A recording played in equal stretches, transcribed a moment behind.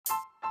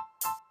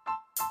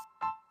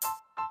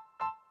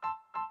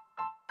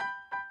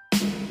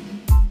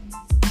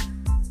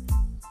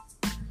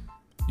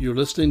You're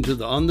listening to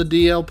the On the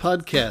DL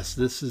podcast.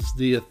 This is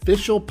the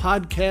official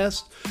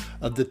podcast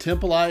of the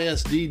Temple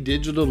ISD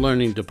Digital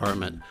Learning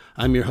Department.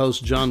 I'm your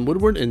host, John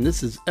Woodward, and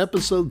this is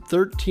episode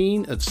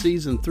 13 of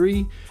season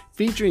 3,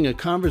 featuring a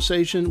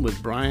conversation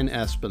with Brian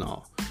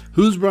Aspinall.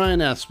 Who's Brian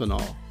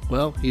Aspinall?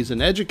 Well, he's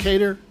an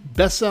educator,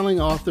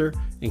 best-selling author,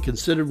 and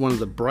considered one of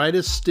the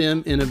brightest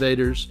STEM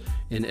innovators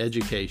in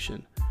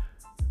education.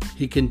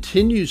 He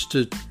continues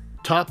to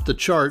top the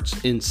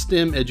charts in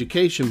STEM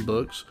education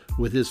books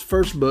with his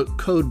first book,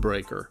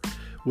 Codebreaker,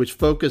 which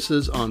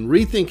focuses on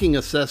rethinking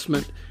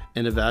assessment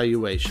and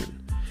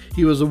evaluation.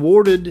 He was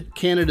awarded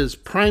Canada's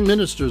Prime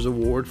Minister's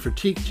Award for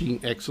Teaching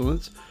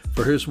Excellence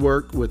for his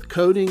work with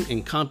coding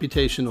and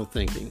computational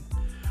thinking.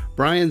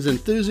 Brian's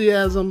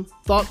enthusiasm,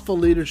 thoughtful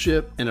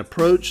leadership, and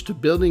approach to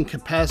building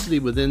capacity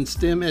within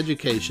STEM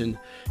education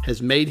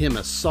has made him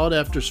a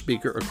sought-after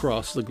speaker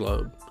across the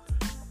globe.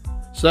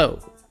 So,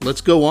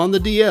 let's go on the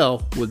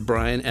DL with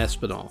Brian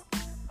Aspinall.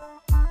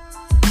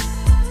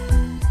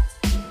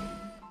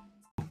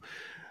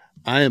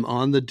 I am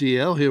on the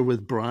DL here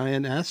with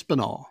Brian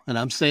Aspinall, and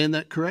I'm saying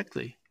that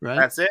correctly, right?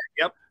 That's it.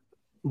 Yep.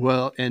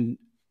 Well, and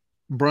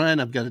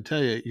Brian, I've got to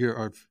tell you,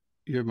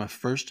 you're my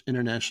first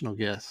international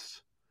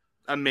guest.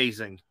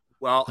 Amazing.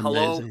 Well,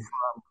 hello from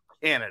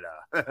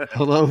Canada.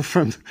 Hello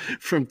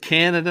from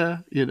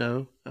Canada. You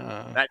know,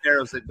 that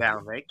narrows it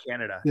down, right?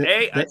 Canada. Yeah,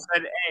 I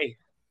said A.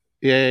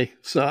 Yay.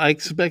 So I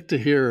expect to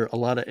hear a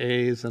lot of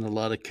A's and a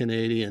lot of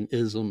Canadian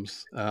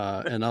isms,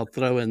 and I'll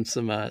throw in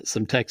some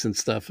Texan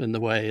stuff in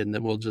the way, and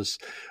then we'll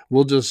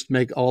just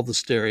make all the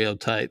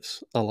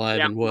stereotypes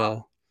alive and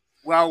well.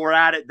 Well, we're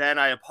at it then.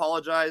 I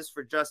apologize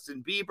for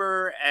Justin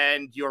Bieber,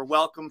 and you're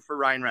welcome for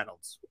Ryan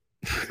Reynolds.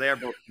 They are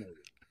both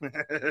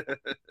Canadian.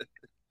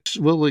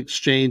 We'll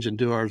exchange and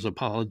do our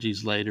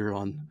apologies later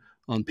on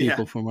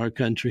people from our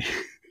country.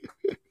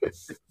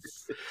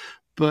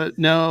 But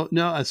no,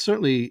 I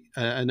certainly,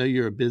 I know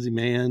you're a busy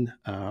man,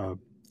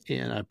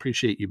 and I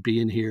appreciate you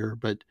being here,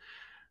 but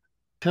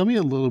tell me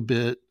a little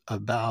bit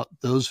about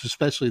those,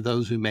 especially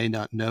those who may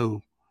not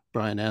know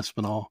Brian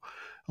Aspinall,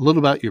 a little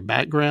about your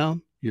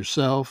background,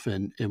 yourself,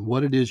 and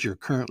what it is you're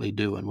currently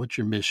doing. What's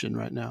your mission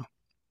right now?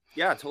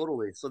 Yeah,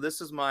 totally. So this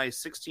is my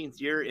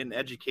 16th year in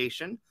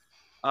education.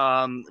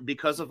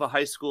 Because of a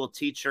high school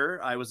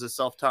teacher, I was a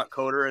self-taught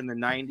coder in the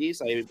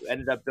 90s. I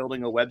ended up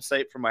building a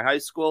website for my high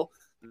school.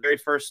 The very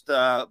first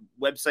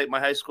website my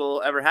high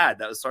school ever had.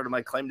 That was sort of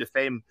my claim to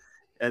fame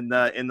in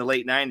the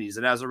late 90s.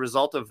 And as a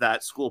result of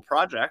that school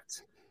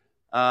project,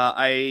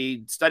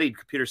 I studied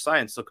computer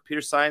science. So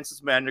computer science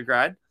is my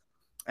undergrad.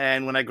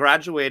 And when I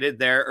graduated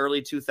there,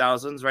 early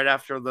 2000s, right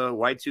after the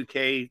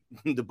Y2K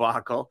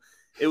debacle,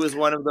 it was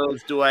one of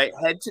those, do I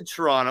head to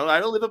Toronto?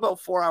 I live about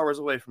 4 hours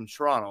away from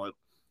Toronto.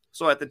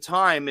 So at the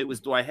time, it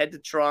was, do I head to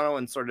Toronto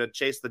and sort of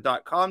chase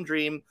the .com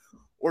dream,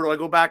 or do I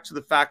go back to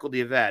the Faculty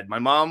of Ed? My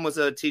mom was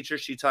a teacher.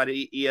 She taught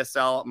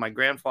ESL. My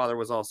grandfather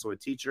was also a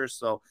teacher.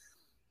 So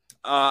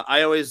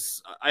I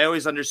always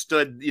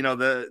understood, you know,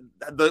 the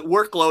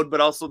workload,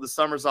 but also the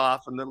summers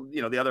off and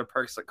the other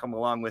perks that come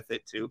along with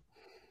it too.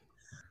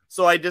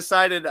 So I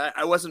decided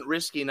I wasn't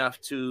risky enough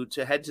to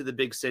head to the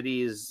big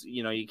cities.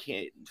 You know, you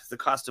can't, the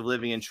cost of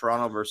living in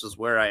Toronto versus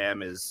where I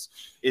am is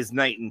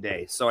night and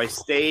day. So I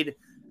stayed,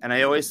 and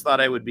I always thought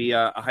I would be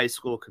a high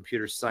school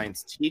computer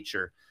science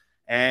teacher.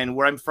 And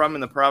where I'm from in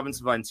the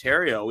province of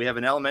Ontario, we have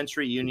an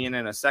elementary union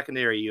and a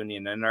secondary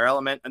union, and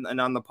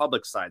and on the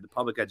public side, the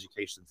public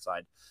education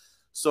side.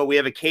 So we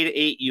have a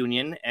K-8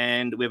 union,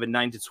 and we have a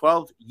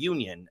 9-12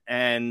 union.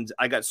 And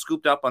I got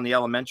scooped up on the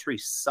elementary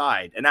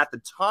side. And at the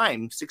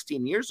time,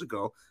 16 years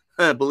ago,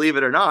 believe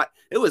it or not,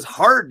 it was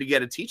hard to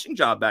get a teaching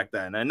job back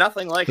then, and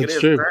nothing like it is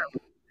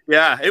currently.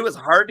 Yeah, it was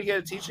hard to get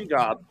a teaching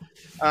job,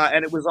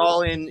 and it was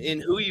all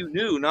in who you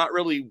knew, not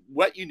really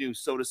what you knew,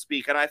 so to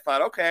speak. And I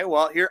thought, okay,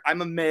 well, here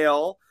I'm a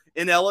male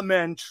in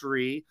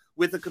elementary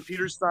with a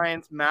computer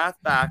science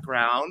math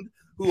background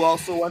who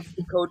also wants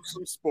to coach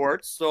some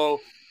sports. So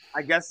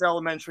I guess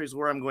elementary is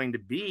where I'm going to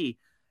be.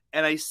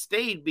 And I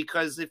stayed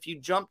because if you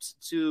jumped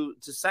to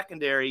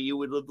secondary, you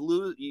would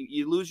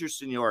lose your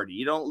seniority.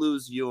 You don't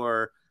lose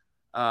your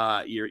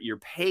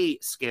pay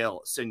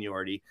scale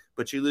seniority,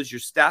 but you lose your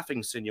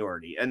staffing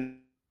seniority. And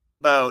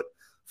about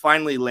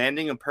finally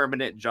landing a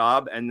permanent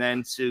job, and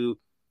then to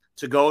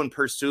go and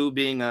pursue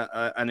being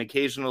an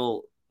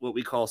occasional, what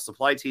we call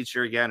supply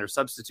teacher again, or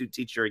substitute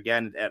teacher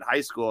again at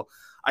high school,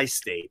 I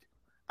stayed.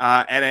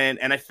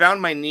 And I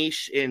found my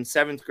niche in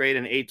 7th grade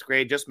and 8th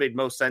grade. Just made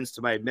most sense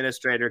to my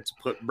administrator to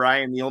put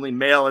Brian, the only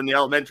male in the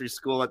elementary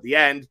school, at the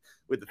end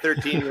with the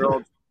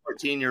 13-year-olds,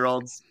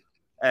 14-year-olds.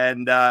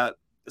 And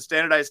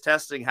standardized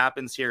testing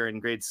happens here in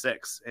grade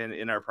 6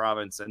 in our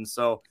province. And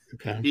so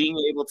being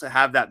able to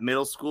have that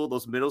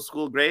those middle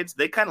school grades,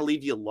 they kind of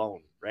leave you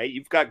alone, right?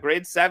 You've got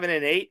grade 7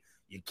 and 8.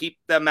 You keep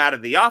them out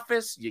of the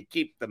office, you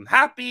keep them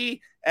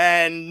happy,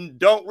 and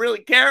don't really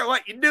care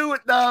what you do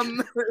with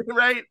them,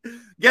 right?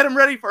 Get them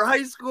ready for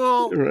high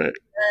school, right?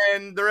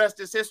 And the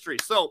rest is history.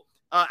 So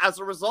as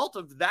a result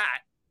of that,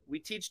 we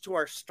teach to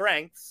our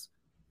strengths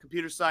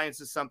computer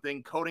science is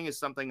something, coding is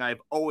something I've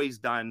always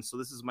done. So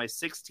this is my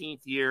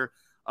 16th year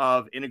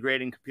of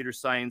integrating computer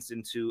science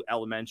into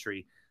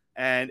elementary.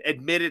 And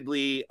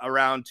admittedly,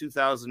 around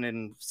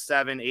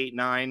 2007, 8,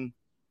 9,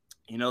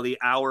 the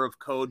hour of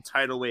code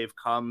tidal wave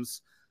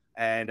comes,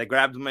 and I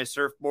grabbed my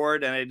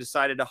surfboard and I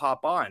decided to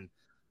hop on.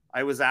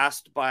 I was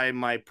asked by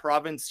my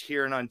province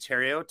here in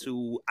Ontario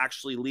to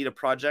actually lead a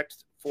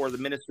project for the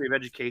Ministry of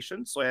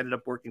Education. So I ended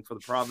up working for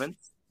the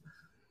province.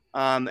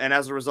 And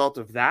as a result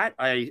of that,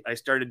 I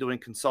started doing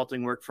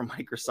consulting work for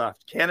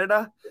Microsoft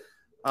Canada.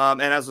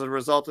 And as a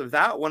result of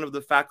that, one of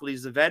the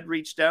faculties of ed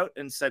reached out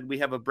and said, we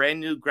have a brand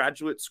new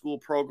graduate school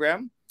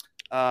program.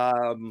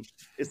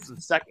 It's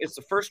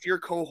the first year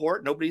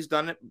cohort. Nobody's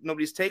done it.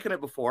 Nobody's taken it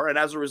before. And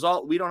as a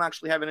result, we don't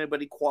actually have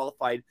anybody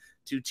qualified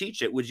to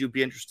teach it. Would you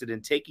be interested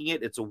in taking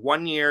it? It's a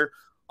 1-year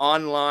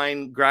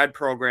online grad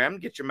program.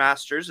 Get your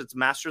master's. It's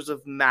Masters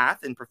of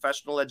Math in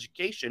Professional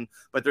Education,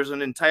 but there's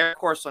an entire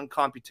course on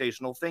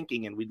computational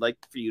thinking, and we'd like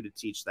for you to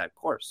teach that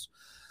course.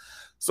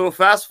 So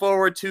fast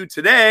forward to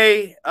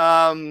today,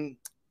 Codebreaker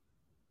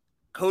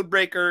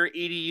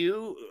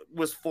EDU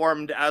was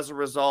formed as a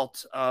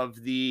result of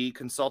the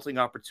consulting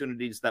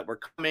opportunities that were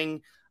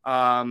coming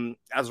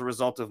as a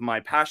result of my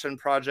passion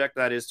project,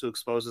 that is to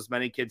expose as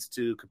many kids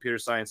to computer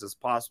science as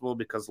possible,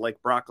 because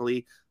like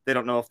broccoli, they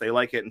don't know if they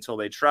like it until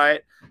they try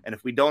it. And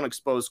if we don't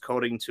expose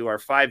coding to our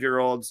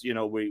 5-year-olds,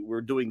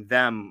 we're doing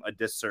them a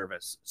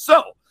disservice.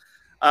 So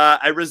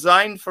I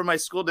resigned from my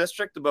school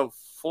district about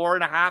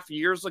 4.5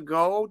 years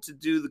ago to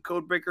do the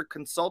Codebreaker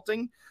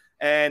consulting.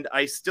 And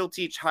I still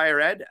teach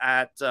higher ed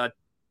at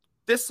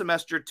this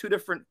semester, 2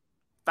 different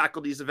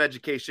faculties of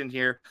education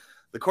here.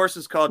 The course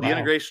is called The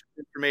Integration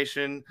of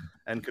Information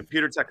and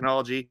Computer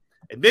Technology.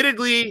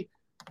 Admittedly,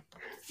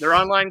 they're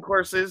online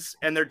courses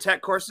and they're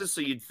tech courses,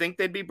 so you'd think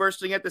they'd be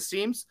bursting at the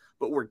seams,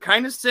 but we're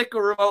kind of sick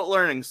of remote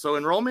learning. So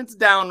enrollment's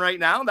down right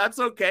now. That's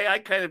okay. I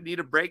kind of need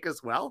a break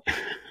as well.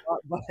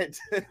 But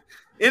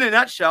in a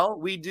nutshell,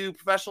 we do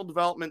professional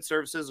development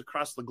services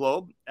across the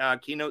globe,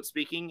 keynote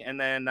speaking, and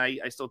then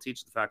I still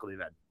teach the faculty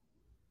of ed.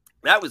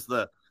 That was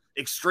the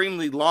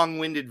extremely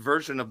long-winded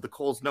version of the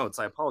Coles Notes.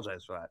 I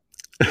apologize for that.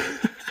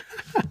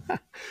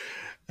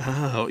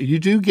 Oh, you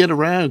do get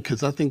around,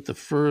 because I think the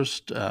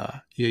first,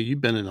 you've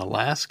been in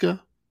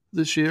Alaska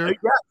this year.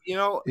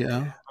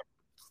 Yeah.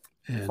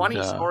 And,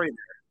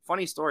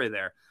 funny story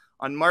there.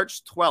 On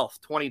March 12th,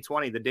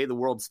 2020, the day the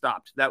world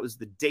stopped, that was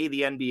the day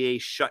the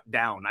NBA shut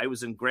down. I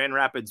was in Grand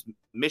Rapids,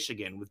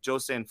 Michigan with Joe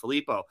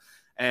Sanfilippo,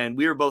 and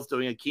we were both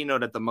doing a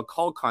keynote at the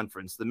McCall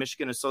Conference, the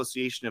Michigan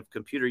Association of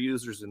Computer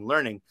Users and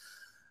Learning.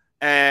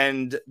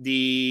 And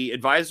the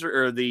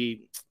advisor, or the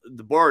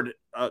board,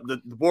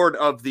 the board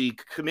of the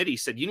committee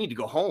said, you need to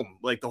go home.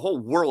 Like, the whole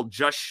world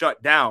just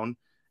shut down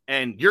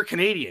and you're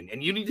Canadian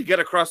and you need to get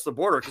across the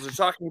border, because they're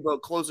talking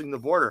about closing the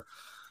border.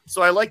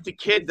 So I like the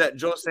kid that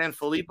Joe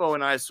Sanfilippo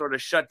and I sort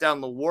of shut down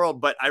the world.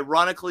 But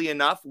ironically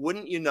enough,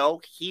 wouldn't you know,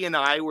 he and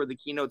I were the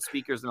keynote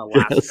speakers in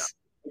Alaska. Yes.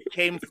 It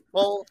came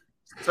full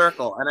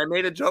circle. And I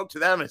made a joke to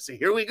them. I said,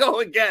 here we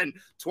go again.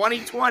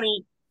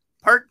 2020,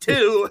 part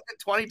 2,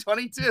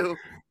 2022.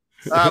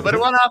 But it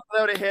went off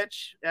without a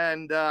hitch,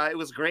 and it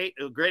was great.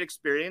 It was a great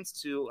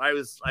experience.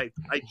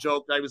 I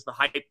joked I was the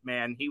hype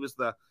man. He was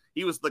the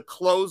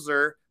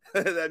closer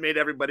that made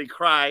everybody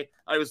cry.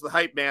 I was the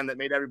hype man that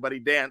made everybody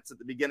dance at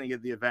the beginning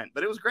of the event.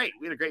 But it was great.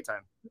 We had a great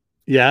time.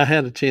 Yeah, I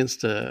had a chance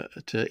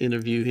to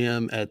interview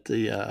him at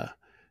the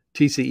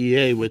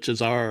TCEA, which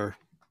is our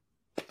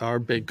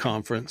big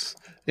conference,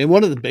 and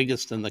one of the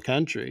biggest in the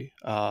country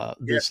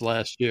this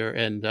last year.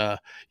 And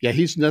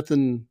he's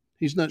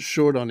not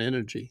short on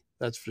energy.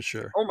 That's for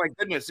sure. Oh my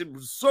goodness. It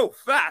was so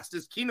fast.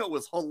 His keynote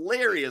was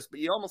hilarious, but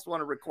you almost want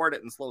to record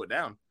it and slow it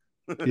down.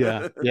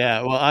 Yeah.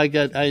 Well, I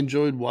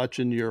enjoyed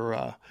watching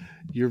your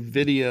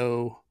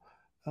video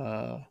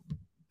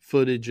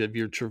footage of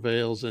your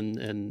travails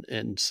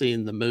and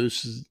seeing the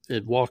moose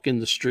walking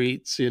the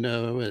streets,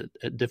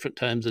 at different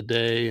times of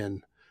day.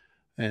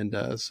 And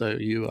so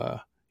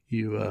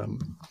you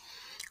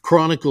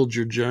chronicled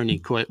your journey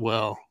quite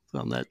well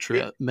on that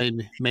trip.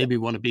 Made me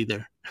want to be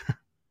there.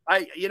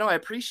 I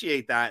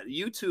appreciate that.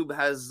 YouTube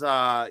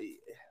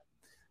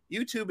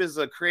is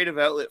a creative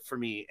outlet for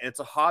me. It's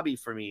a hobby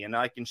for me, and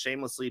I can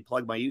shamelessly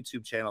plug my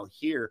YouTube channel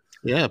here.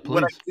 Yeah,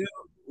 please.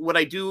 What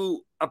I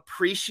do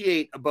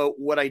appreciate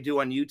about what I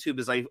do on YouTube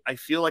is I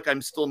feel like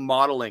I'm still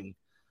modeling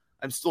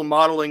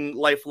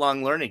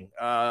lifelong learning.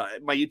 My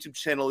YouTube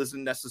channel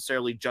isn't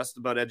necessarily just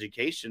about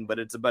education, but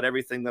it's about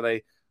everything that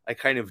I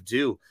kind of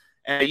do.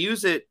 And I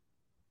use it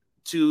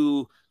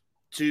to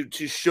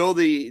show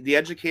the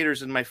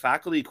educators in my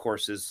faculty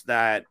courses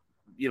that,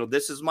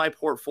 this is my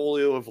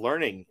portfolio of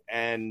learning.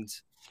 And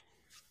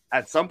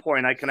at some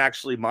point I can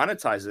actually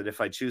monetize it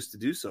if I choose to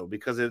do so,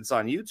 because it's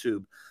on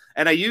YouTube.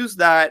 And I use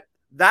that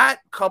that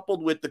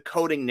coupled with the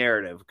coding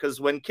narrative,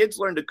 because when kids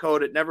learn to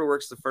code, it never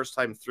works the first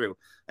time through.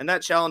 And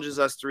that challenges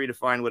us to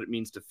redefine what it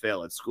means to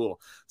fail at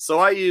school. So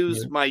I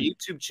use my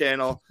YouTube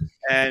channel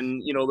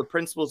and, the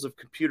principles of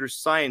computer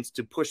science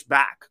to push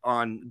back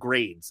on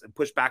grades and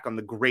push back on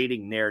the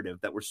grading narrative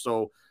that we're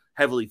so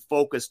heavily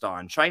focused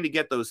on, trying to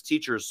get those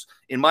teachers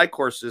in my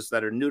courses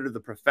that are new to the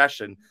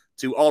profession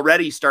to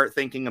already start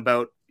thinking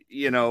about,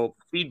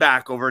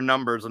 feedback over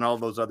numbers and all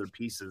those other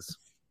pieces.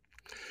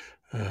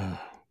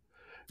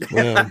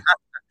 Well,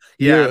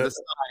 yeah.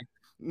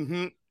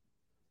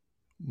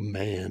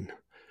 Man.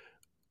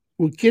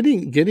 Well,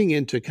 getting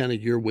into kind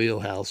of your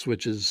wheelhouse,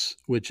 which is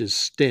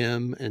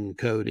STEM and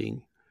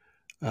coding,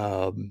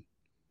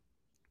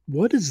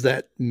 what does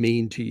that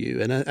mean to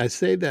you? And I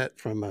say that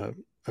from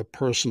a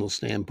personal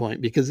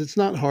standpoint, because it's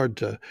not hard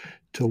to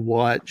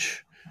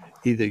watch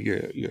either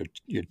your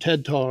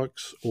TED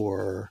Talks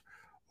or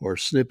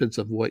snippets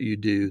of what you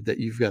do, that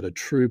you've got a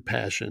true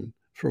passion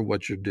for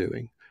what you're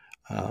doing.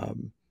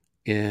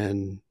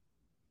 And,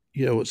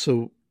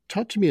 so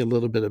talk to me a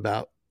little bit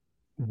about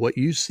what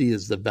you see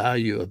as the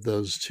value of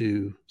those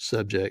two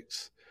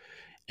subjects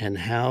and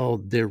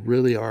how there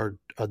really are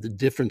the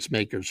difference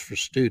makers for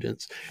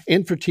students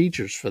and for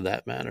teachers, for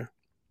that matter.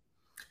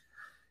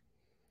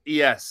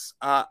 Yes.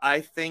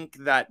 I think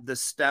that the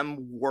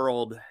STEM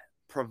world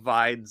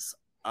provides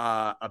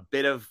a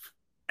bit of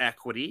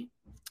equity.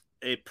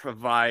 It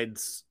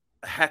provides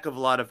a heck of a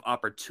lot of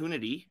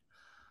opportunity.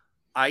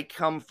 I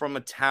come from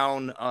a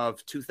town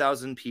of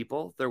 2,000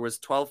 people. There was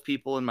 12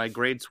 people in my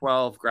grade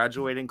 12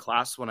 graduating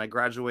class when I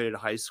graduated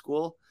high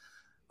school.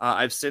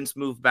 I've since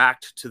moved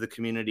back to the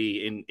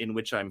community in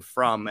which I'm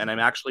from, and I'm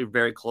actually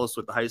very close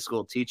with the high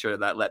school teacher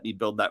that let me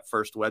build that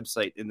first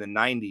website in the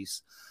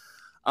 90s.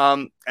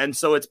 And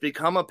so it's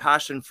become a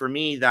passion for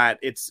me that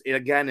it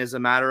again is a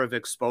matter of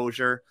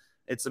exposure.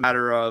 It's a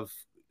matter of,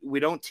 we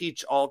don't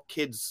teach all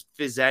kids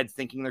phys ed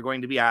thinking they're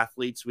going to be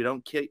athletes. We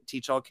don't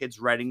teach all kids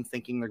writing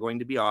thinking they're going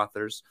to be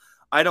authors.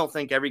 I don't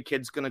think every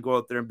kid's going to go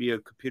out there and be a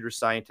computer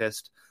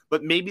scientist,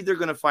 but maybe they're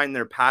going to find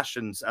their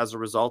passions as a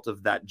result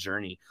of that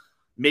journey.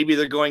 Maybe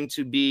they're going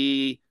to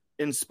be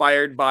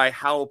inspired by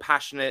how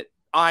passionate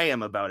I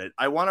am about it.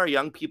 I want our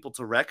young people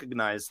to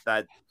recognize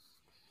that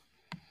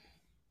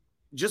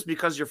just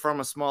because you're from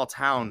a small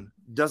town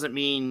doesn't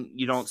mean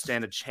you don't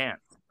stand a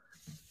chance.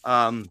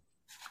 I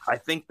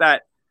think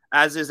that,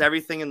 as is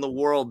everything in the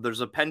world, there's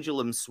a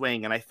pendulum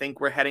swing, and I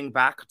think we're heading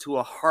back to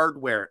a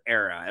hardware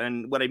era.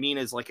 And what I mean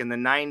is, like in the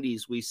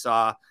 90s, we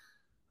saw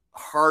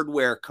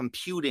hardware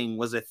computing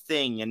was a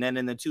thing, and then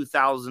in the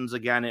 2000s,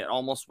 again, it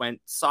almost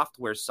went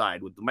software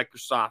side with the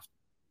Microsoft,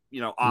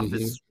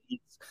 Office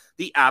suites.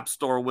 The App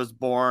Store was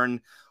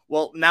born.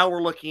 Well, now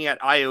we're looking at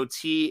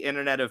IoT,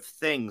 Internet of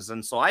Things,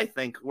 and so I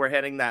think we're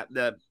heading that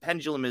the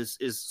pendulum is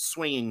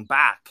swinging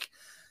back.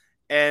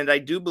 And I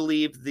do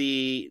believe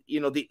the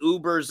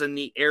Ubers and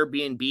the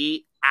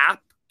Airbnb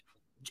app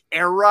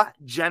era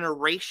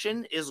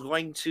generation is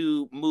going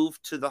to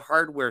move to the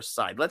hardware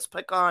side. Let's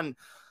pick on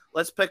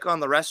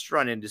the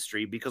restaurant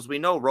industry, because we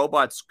know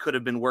robots could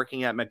have been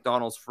working at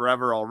McDonald's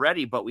forever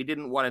already, but we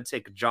didn't want to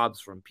take jobs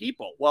from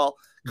people. Well,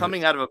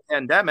 coming out of a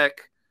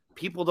pandemic,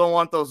 people don't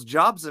want those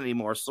jobs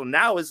anymore. So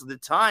now is the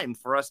time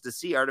for us to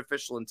see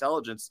artificial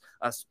intelligence,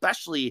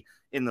 especially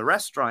in the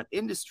restaurant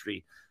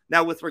industry.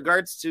 Now, with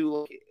regards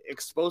to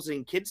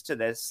exposing kids to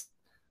this,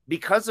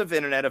 because of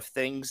Internet of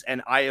Things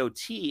and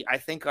IoT, I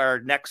think our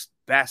next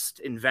best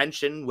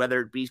invention,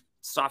 whether it be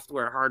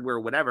software, hardware,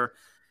 whatever,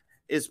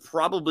 is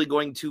probably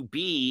going to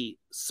be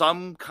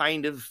some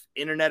kind of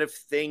Internet of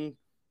Thing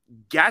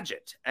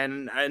gadget.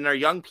 And our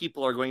young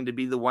people are going to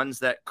be the ones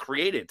that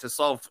create it to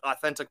solve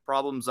authentic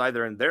problems,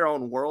 either in their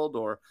own world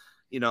or,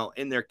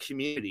 in their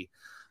community.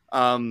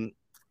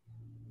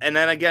 And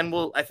then again,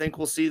 I think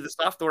we'll see the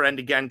software end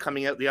again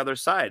coming out the other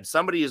side.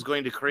 Somebody is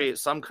going to create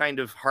some kind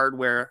of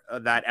hardware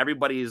that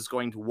everybody is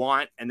going to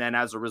want. And then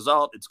as a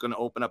result, it's going to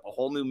open up a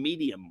whole new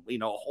medium, a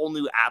whole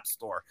new app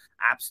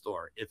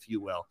store, if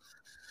you will.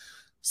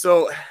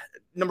 So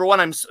number one,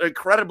 I'm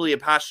incredibly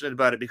passionate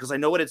about it because I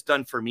know what it's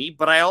done for me,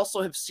 but I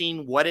also have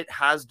seen what it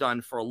has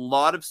done for a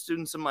lot of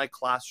students in my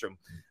classroom.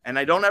 And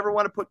I don't ever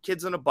want to put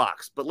kids in a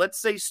box, but let's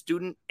say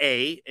student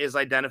A is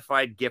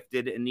identified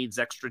gifted and needs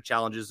extra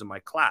challenges in my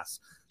class.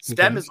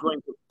 STEM is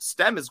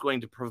going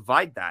to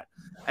provide that.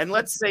 And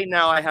let's say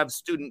now I have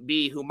student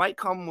B who might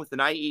come with an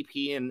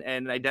IEP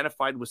and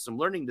identified with some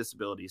learning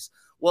disabilities.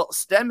 Well,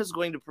 STEM is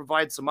going to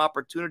provide some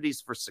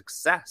opportunities for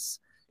success.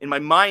 In my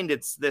mind,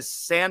 it's this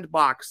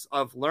sandbox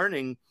of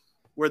learning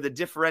where the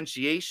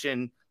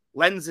differentiation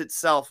lends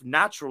itself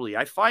naturally.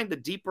 I find the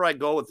deeper I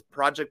go with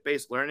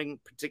project-based learning,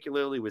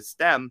 particularly with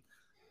STEM,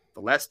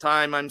 the less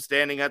time I'm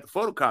standing at the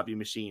photocopy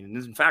machine. And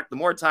in fact, the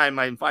more time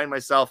I find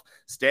myself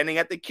standing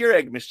at the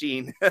Keurig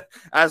machine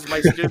as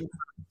my students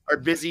are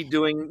busy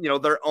doing,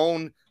 their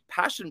own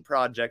passion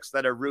projects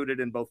that are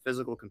rooted in both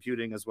physical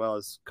computing as well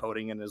as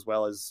coding and as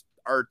well as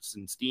arts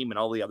and STEAM and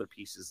all the other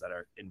pieces that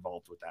are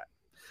involved with that.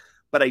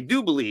 But I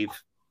do believe,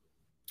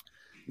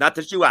 not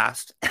that you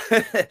asked,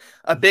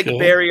 a big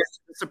barrier to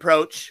this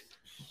approach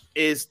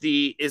is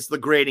the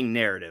grading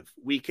narrative.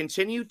 We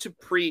continue to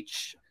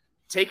preach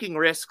taking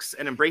risks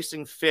and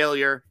embracing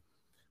failure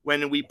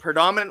when we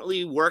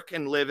predominantly work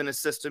and live in a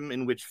system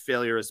in which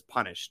failure is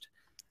punished.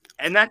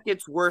 And that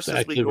gets worse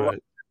as we go up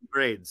the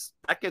grades.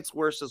 That gets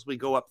worse as we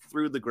go up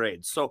through the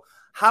grades. So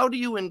how do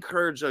you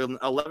encourage an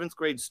 11th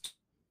grade student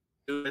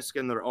to risk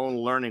in their own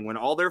learning when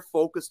all they're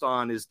focused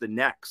on is the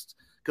next?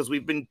 Because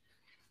we've been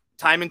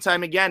time and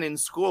time again in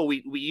school,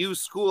 we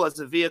use school as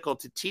a vehicle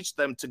to teach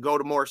them to go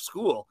to more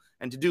school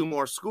and to do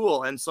more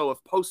school. And so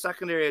if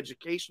post-secondary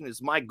education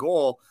is my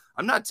goal,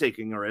 I'm not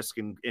taking a risk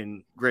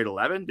in grade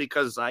 11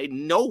 because I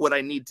know what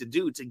I need to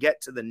do to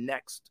get to the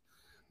next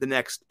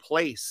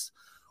place.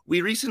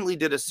 We recently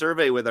did a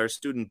survey with our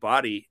student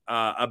body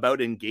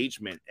about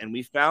engagement, and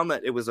we found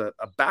that it was a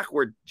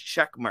backward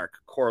check mark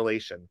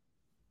correlation.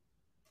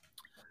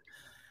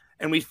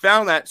 And we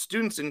found that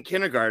students in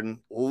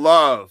kindergarten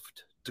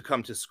loved to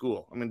come to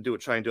school. I'm going to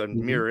try and do a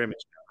mirror image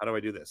now. How do I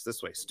do this?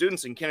 This way.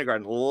 Students in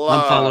kindergarten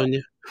love. I'm following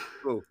you.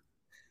 School.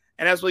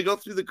 And as we go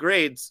through the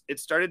grades,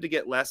 it started to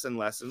get less and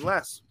less and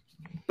less.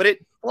 But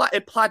it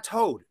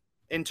plateaued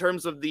in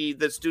terms of the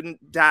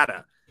student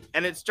data.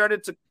 And it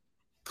started to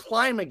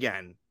climb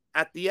again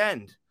at the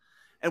end.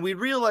 And we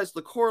realized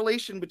the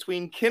correlation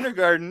between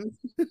kindergarten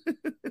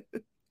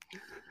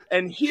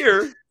and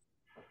here,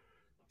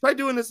 try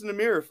doing this in the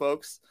mirror,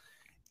 folks,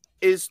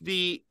 is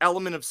the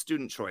element of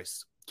student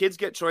choice. Kids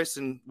get choice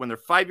when they're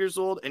 5 years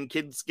old, and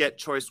kids get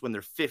choice when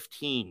they're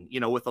 15,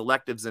 with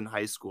electives in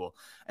high school.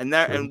 And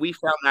and we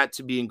found that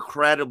to be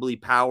incredibly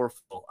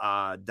powerful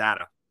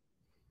data.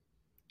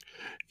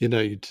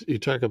 You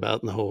talk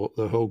about the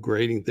whole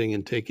grading thing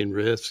and taking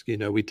risks.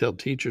 We tell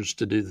teachers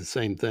to do the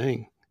same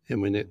thing.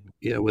 And when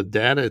with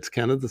data, it's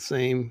kind of the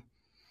same,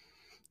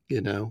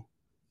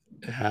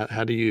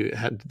 how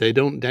they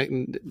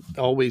don't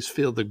always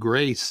feel the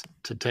grace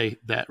to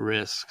take that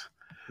risk.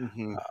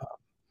 Mm-hmm.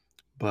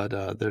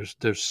 But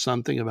there's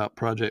something about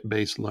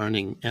project-based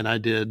learning, and I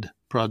did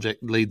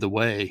Project Lead the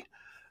Way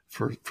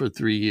for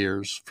 3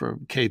 years,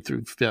 from K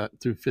through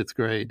fifth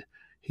grade,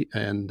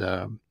 and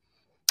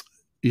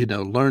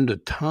learned a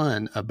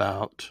ton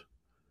about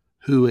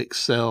who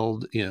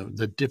excelled,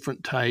 the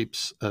different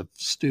types of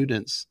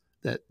students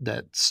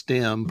that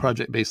STEM,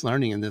 project-based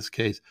learning in this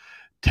case,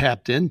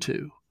 tapped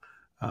into.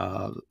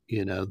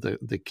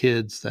 The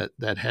kids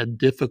that had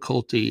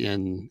difficulty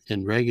in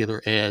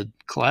regular ed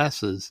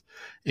classes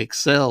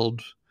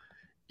excelled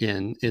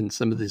in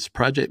some of these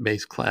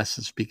project-based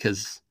classes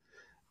because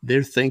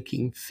their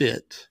thinking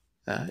fit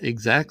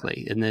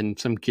exactly. And then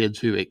some kids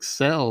who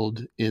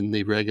excelled in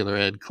the regular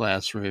ed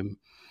classroom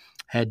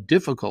had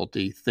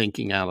difficulty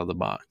thinking out of the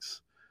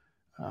box.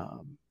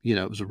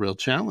 It was a real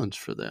challenge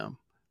for them.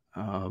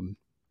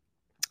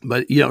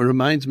 But it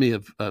reminds me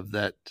of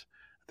that.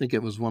 I think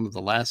it was one of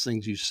the last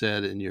things you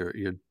said in your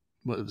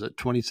what was it,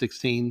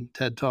 2016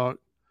 TED Talk?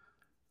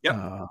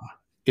 Yeah.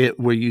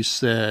 Where you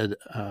said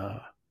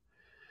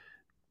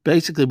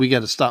basically we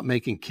got to stop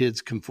making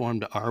kids conform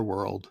to our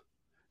world,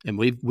 and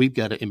we've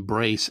got to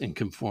embrace and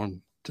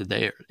conform to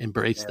theirs.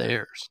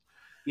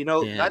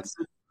 That's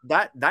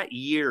that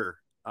year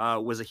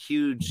was a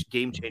huge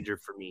game changer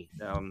for me.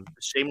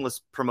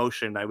 Shameless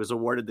promotion. I was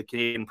awarded the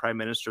Canadian Prime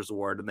Minister's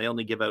Award, and they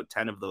only give out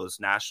 10 of those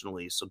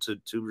nationally. So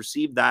to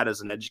receive that as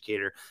an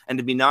educator and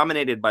to be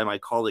nominated by my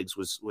colleagues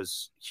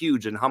was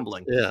huge and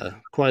humbling. Yeah,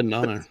 quite an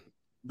honor.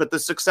 But the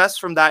success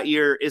from that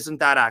year isn't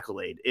that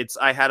accolade.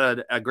 I had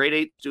a grade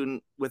 8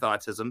 student with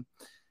autism,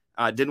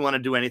 didn't want to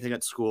do anything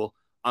at school.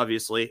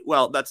 Obviously,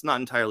 well, that's not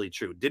entirely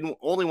true.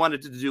 Only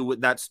wanted to do what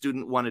that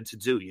student wanted to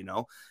do,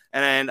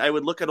 And I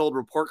would look at old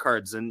report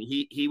cards, and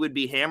he would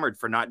be hammered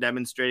for not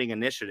demonstrating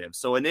initiative.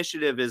 So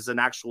initiative is an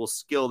actual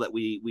skill that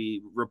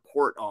we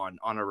report on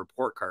our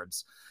report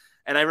cards.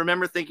 And I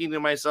remember thinking to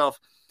myself,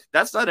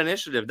 that's not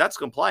initiative, that's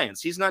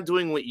compliance. He's not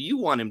doing what you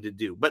want him to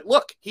do. But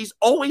look, he's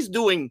always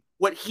doing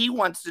what he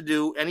wants to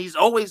do, and he's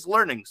always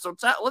learning. So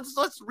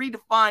let's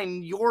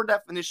redefine your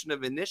definition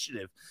of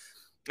initiative.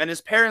 And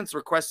his parents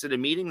requested a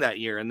meeting that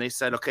year, and they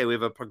said, okay, we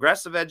have a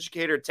progressive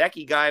educator,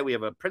 techie guy. We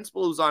have a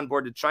principal who's on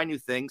board to try new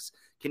things.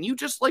 Can you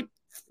just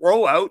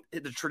throw out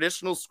the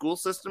traditional school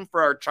system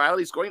for our child?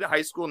 He's going to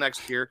high school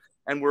next year,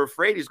 and we're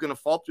afraid he's going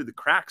to fall through the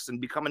cracks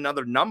and become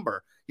another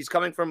number. He's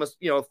coming from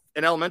an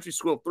elementary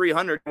school of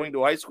 300 going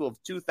to a high school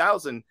of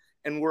 2,000.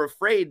 And we're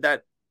afraid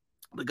that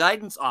the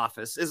guidance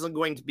office isn't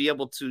going to be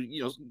able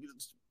to,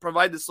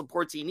 provide the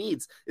supports he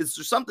needs. Is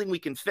there something we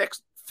can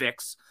fix?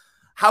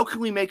 How can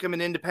we make him an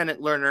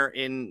independent learner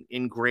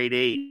in grade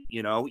 8?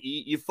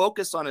 You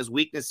focus on his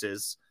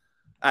weaknesses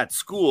at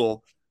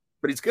school,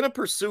 but he's going to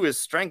pursue his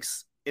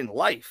strengths in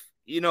life.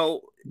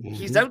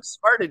 He's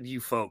outsmarted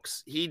you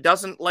folks. He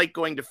doesn't like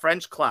going to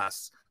French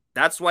class.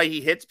 That's why he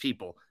hits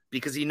people,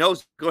 because he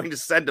knows going to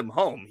send him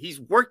home. He's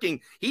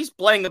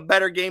playing a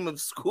better game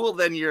of school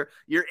than your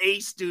A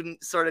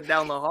student sort of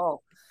down the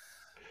hall.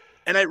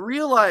 And I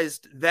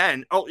realized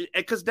then,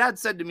 because Dad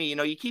said to me,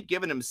 you keep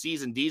giving him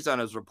C's and D's on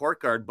his report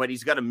card, but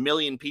he's got a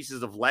million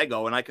pieces of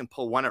Lego and I can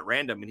pull one at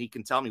random and he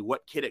can tell me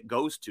what kid it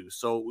goes to.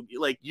 So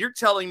like, you're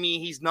telling me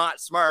he's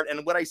not smart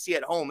and what I see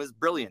at home is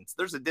brilliance.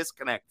 There's a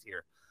disconnect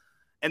here.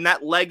 And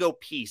that Lego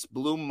piece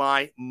blew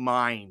my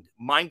mind.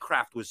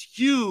 Minecraft was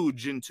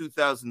huge in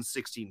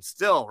 2016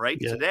 still, right?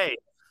 Yeah. Today.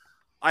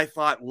 I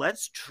thought,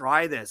 let's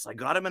try this. I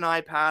got him an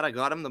iPad. I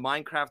got him the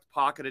Minecraft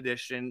Pocket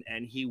Edition,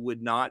 and he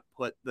would not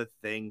put the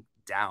thing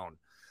down,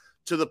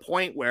 to the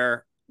point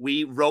where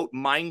we wrote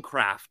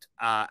Minecraft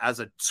as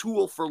a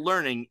tool for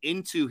learning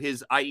into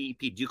his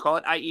IEP. Do you call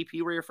it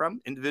IEP where you're from?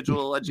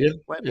 Individual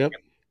Education Plan? Yep.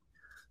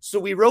 So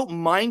we wrote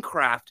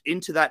Minecraft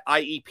into that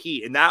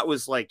IEP, and that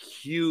was like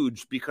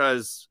huge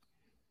because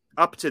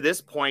up to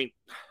this point,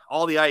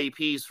 all the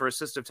IEPs for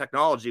assistive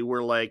technology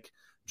were like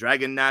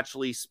Dragon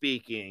Naturally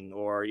Speaking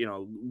or,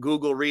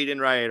 Google Read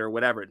and Write or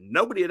whatever.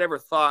 Nobody had ever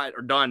thought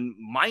or done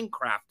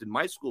Minecraft in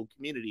my school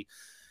community.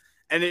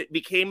 And it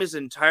became his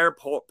entire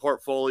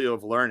portfolio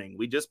of learning.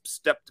 We just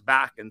stepped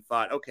back and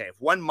thought, okay, if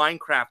one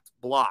Minecraft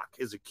block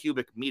is a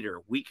cubic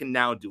meter, we can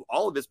now do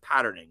all of his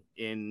patterning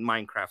in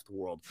Minecraft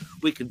world.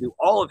 We can do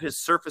all of his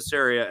surface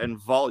area and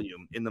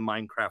volume in the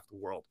Minecraft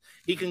world.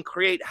 He can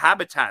create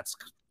habitats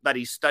that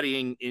he's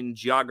studying in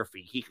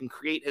geography. He can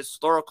create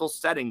historical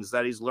settings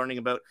that he's learning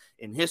about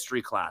in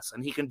history class,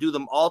 and he can do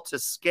them all to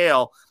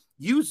scale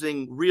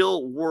using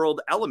real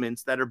world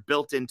elements that are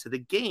built into the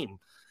game.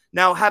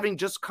 Now, having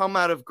just come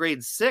out of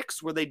grade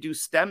 6 where they do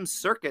STEM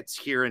circuits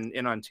here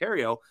in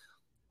Ontario,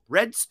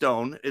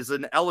 redstone is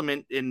an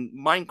element in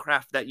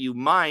Minecraft that you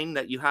mine,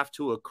 that you have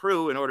to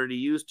accrue in order to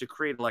use to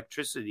create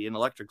electricity and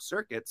electric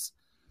circuits.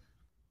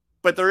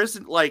 But there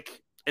isn't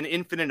like an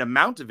infinite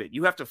amount of it.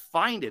 You have to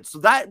find it. So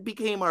that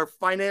became our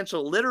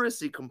financial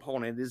literacy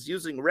component, is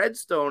using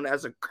redstone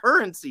as a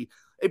currency.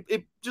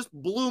 It just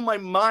blew my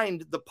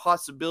mind, the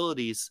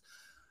possibilities.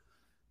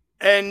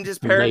 And his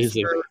parents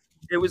were,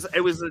 it was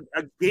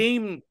a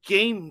game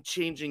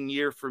changing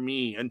year for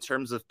me in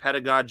terms of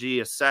pedagogy,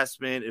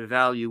 assessment,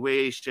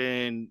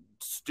 evaluation,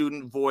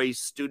 student voice,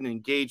 student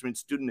engagement,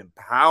 student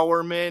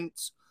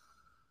empowerment,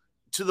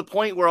 to the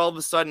point where all of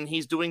a sudden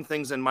he's doing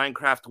things in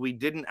Minecraft we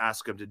didn't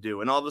ask him to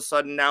do. And all of a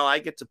sudden now I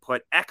get to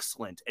put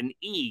excellent and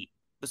E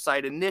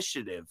beside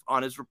initiative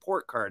on his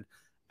report card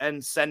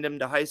and send him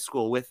to high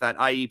school with that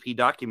IEP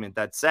document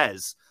that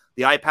says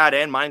the iPad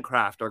and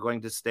Minecraft are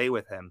going to stay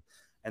with him.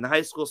 And the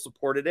high school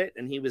supported it,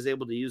 and he was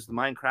able to use the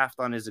Minecraft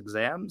on his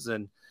exams,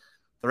 and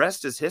the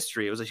rest is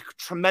history. It was a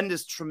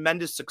tremendous,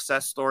 tremendous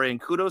success story, and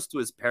kudos to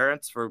his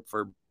parents for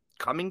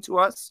coming to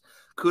us.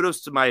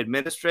 Kudos to my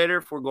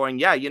administrator for going,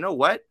 yeah, you know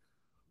what?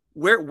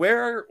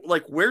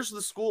 Where's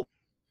the school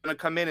going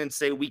to come in and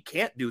say we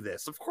can't do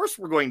this? Of course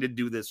we're going to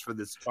do this for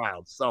this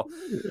child. So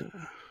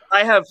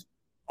I have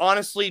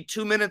honestly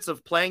 2 minutes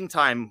of playing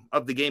time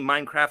of the game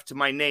Minecraft to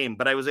my name,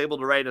 but I was able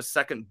to write a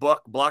second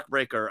book,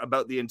 Blockbreaker,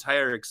 about the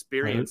entire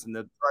experience and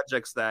the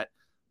projects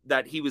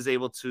that he was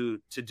able to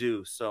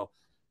do. So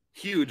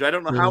huge. I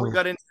don't know how we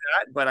got into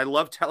that, but I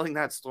love telling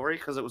that story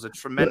because it was a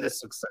tremendous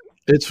success.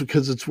 It's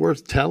because it's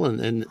worth telling,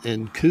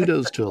 and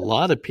kudos to a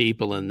lot of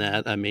people in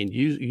that. I mean,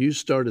 you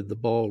started the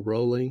ball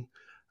rolling,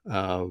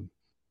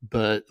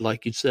 but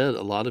like you said,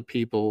 a lot of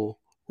people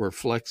were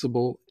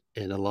flexible,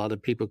 and a lot of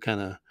people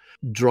kind of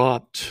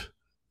dropped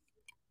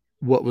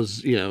what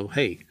was,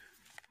 hey,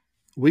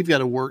 we've got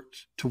to work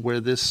to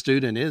where this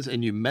student is,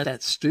 and you met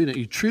that student.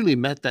 You truly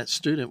met that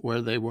student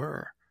where they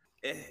were.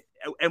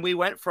 And we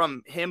went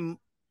from him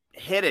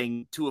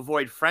hitting to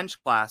avoid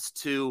French class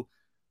to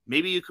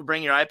maybe you could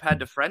bring your iPad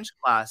to French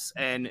class,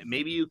 and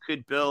maybe you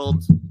could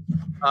build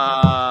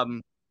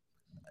a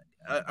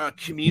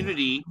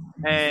community,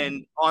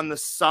 and on the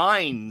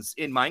signs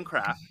in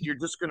Minecraft, you're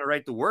just going to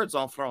write the words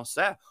en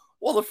français.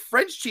 Well, the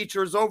French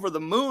teacher is over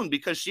the moon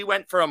because she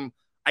went from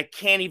I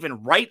can't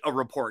even write a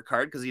report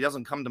card because he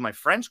doesn't come to my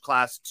French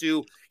class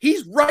to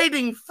he's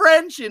writing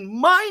French in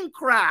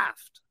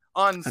Minecraft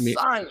on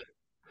signs.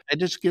 I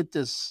just get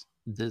this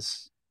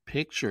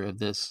picture of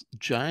this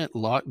giant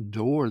locked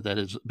door that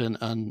has been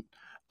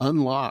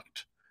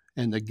unlocked,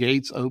 and the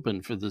gates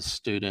open for this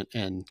student.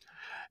 And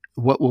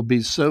what will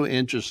be so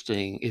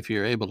interesting if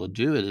you're able to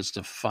do it is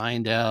to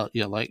find out,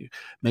 like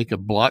make a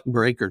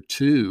Blockbreaker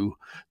 2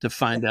 to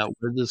find out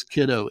where this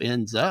kiddo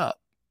ends up.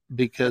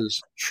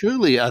 Because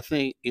truly, I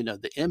think,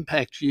 the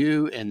impact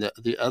you and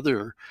the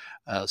other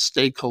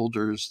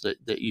stakeholders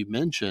that you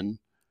mentioned,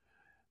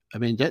 I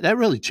mean, that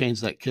really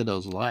changed that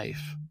kiddo's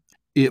life.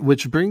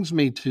 Which brings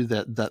me to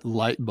that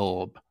light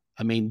bulb.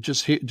 I mean,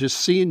 just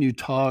seeing you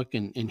talk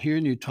and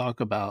hearing you talk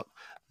about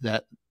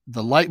that,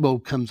 the light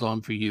bulb comes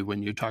on for you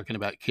when you're talking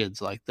about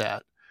kids like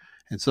that.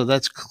 And so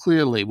that's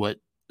clearly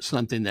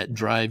something that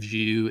drives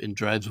you and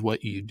drives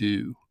what you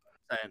do.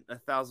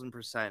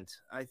 1,000%.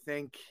 I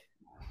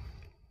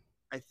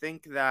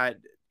think that,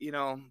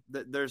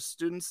 there's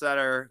students that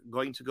are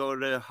going to go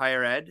to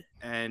higher ed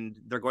and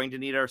they're going to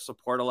need our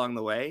support along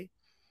the way.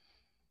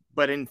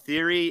 But in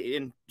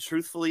theory,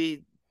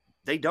 truthfully,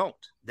 They don't.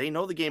 They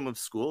know the game of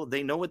school.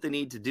 They know what they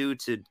need to do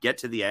to get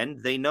to the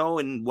end. They know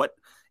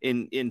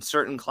in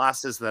certain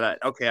classes that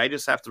I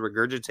just have to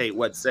regurgitate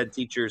what said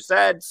teacher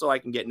said so I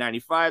can get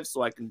 95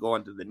 so I can go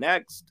on to the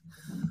next.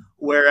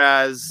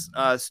 Whereas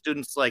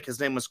students like, his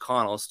name was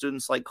Connell,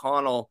 students like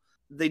Connell,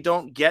 they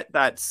don't get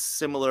that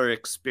similar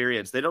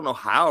experience. They don't know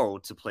how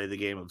to play the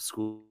game of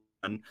school.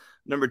 And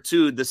number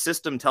two, the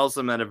system tells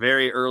them at a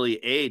very early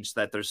age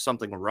that there's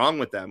something wrong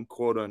with them,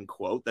 quote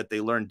unquote, that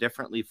they learn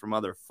differently from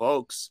other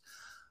folks.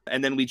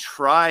 And then we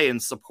try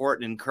and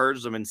support and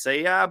encourage them and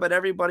say, yeah, but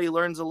everybody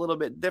learns a little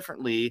bit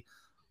differently.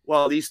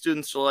 Well, these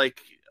students are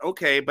like,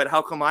 okay, but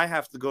how come I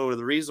have to go to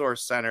the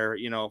resource center,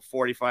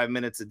 45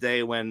 minutes a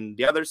day when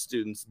the other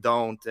students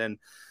don't? And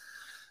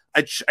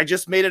I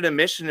just made it a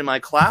mission in my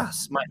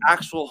class, my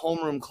actual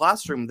homeroom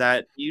classroom,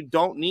 that you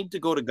don't need to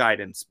go to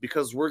guidance,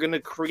 because we're going to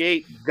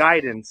create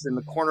guidance in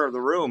the corner of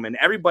the room, and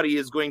everybody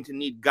is going to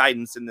need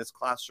guidance in this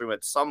classroom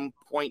at some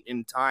point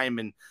in time,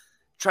 and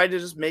try to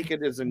just make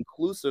it as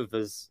inclusive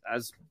as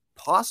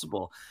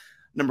possible.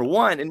 Number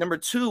one. And number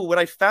two, what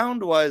I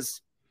found was,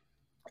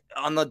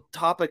 on the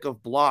topic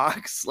of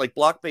blocks, like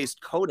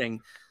block-based coding,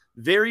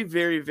 very,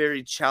 very,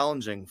 very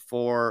challenging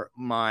for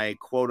my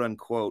quote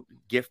unquote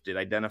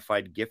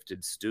identified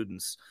gifted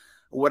students.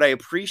 What I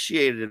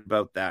appreciated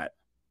about that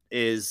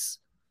is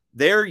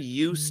they're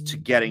used to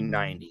getting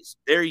 90s.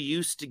 They're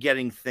used to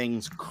getting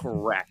things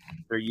correct.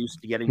 They're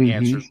used to getting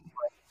answers right.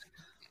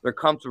 They're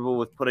comfortable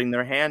with putting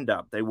their hand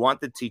up. They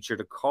want the teacher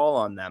to call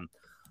on them.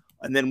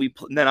 And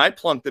then I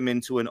plunk them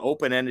into an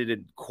open-ended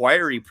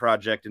inquiry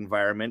project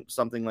environment,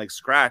 something like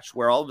Scratch,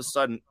 where all of a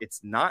sudden it's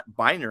not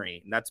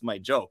binary. And that's my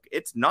joke.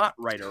 It's not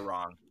right or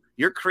wrong.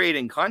 You're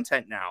creating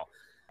content now.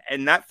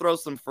 And that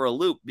throws them for a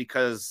loop,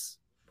 because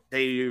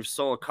they're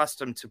so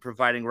accustomed to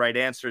providing right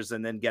answers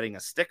and then getting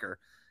a sticker.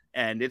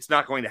 And it's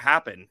not going to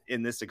happen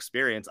in this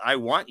experience. I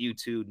want you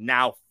to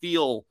now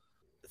feel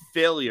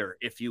failure,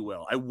 if you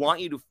will. I want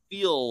you to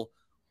feel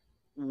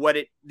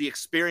the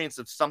experience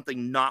of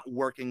something not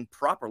working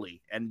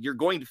properly. And you're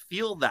going to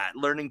feel that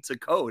learning to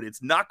code.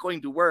 It's not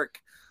going to work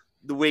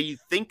the way you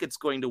think it's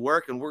going to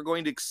work. And we're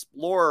going to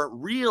explore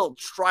real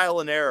trial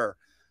and error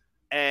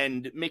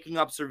and making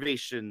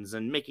observations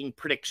and making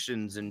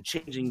predictions and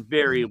changing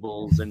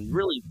variables, and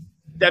really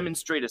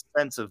demonstrate a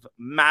sense of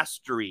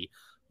mastery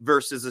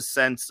versus a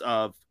sense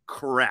of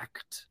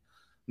correct.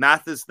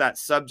 Math is that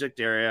subject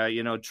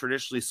area,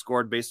 traditionally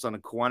scored based on a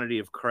quantity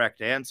of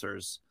correct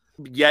answers.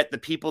 Yet the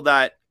people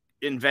that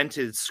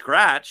invented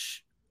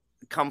Scratch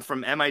come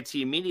from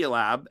MIT Media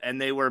Lab,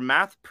 and they were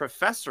math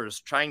professors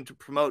trying to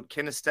promote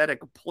kinesthetic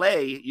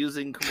play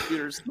using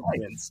computer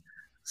science.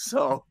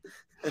 So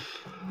I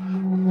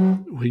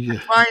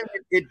find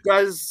it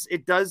does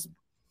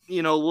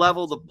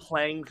level the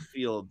playing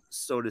field,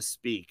 so to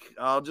speak.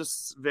 I'll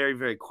just very,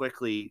 very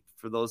quickly,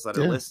 for those that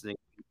are listening,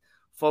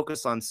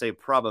 focus on, say,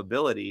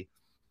 probability.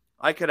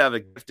 I could have a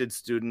gifted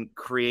student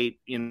create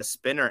a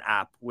spinner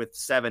app with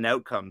 7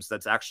 outcomes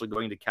that's actually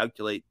going to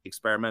calculate the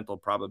experimental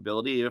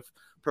probability of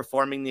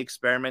performing the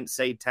experiment,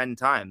 say, 10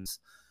 times.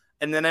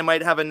 And then I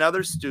might have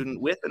another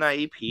student with an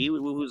IEP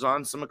who's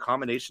on some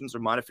accommodations or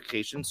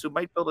modifications who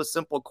might build a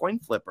simple coin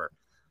flipper.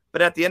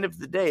 But at the end of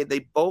the day, they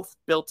both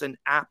built an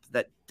app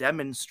that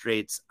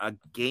demonstrates a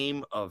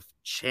game of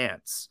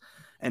chance.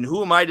 And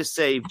who am I to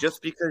say,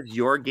 just because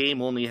your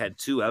game only had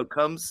 2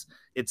 outcomes,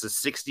 it's a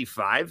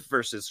 65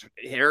 versus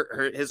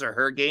his or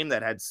her game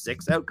that had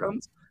 6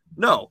 outcomes?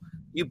 No,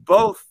 you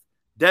both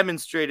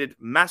demonstrated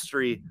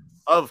mastery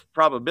of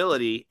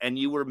probability, and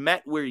you were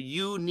met where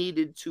you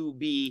needed to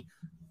be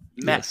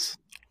met. Yes.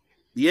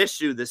 The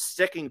issue, the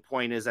sticking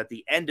point, is at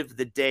the end of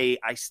the day,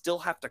 I still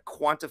have to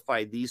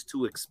quantify these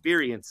 2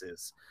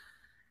 experiences.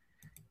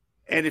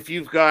 And if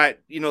you've got,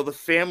 the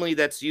family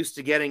that's used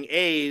to getting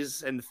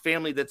A's and the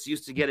family that's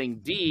used to getting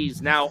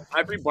D's, now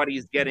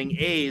everybody's getting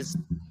A's.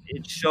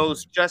 It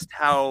shows just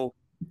how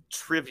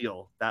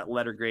trivial that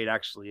letter grade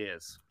actually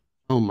is.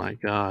 Oh my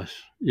gosh.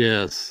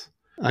 Yes.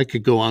 I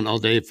could go on all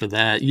day for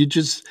that. You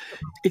just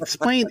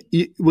explain,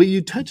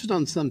 you touched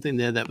on something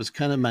there that was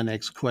kind of my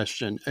next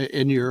question.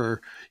 When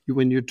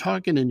you're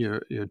talking in your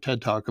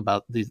TED Talk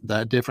about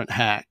the different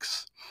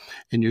hacks,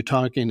 and you're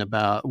talking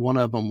about, one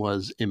of them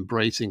was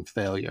embracing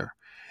failure.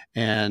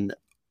 And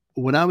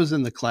when I was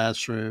in the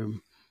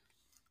classroom,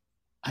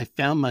 I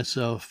found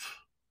myself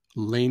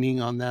leaning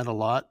on that a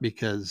lot,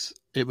 because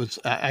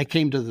I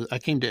came to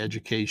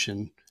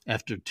education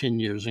after 10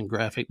 years in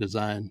graphic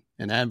design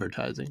and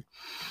advertising.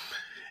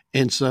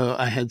 And so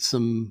I had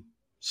some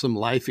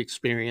life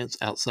experience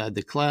outside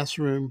the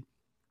classroom.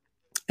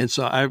 And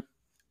so I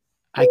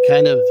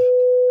kind of,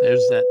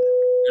 there's that.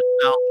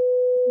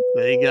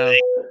 There you go.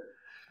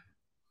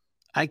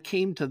 I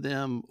came to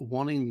them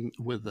wanting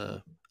with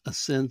a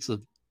sense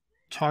of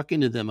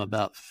talking to them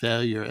about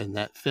failure, and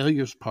that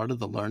failure is part of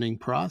the learning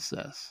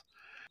process.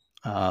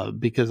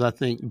 Because I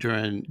think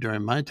during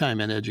my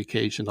time in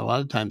education, a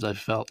lot of times I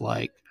felt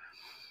like,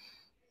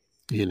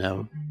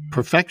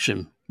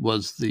 perfection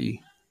was the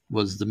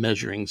was the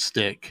measuring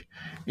stick.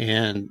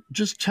 And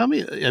just tell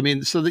me, I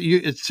mean, so that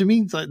it to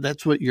me like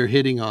that's what you're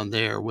hitting on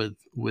there with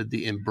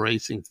the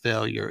embracing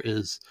failure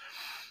is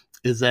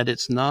that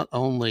it's not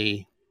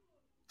only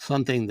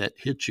something that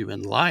hits you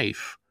in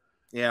life,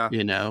 Yeah.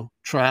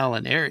 Trial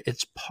and error.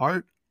 It's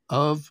part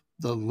of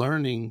the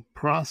learning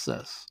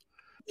process.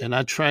 And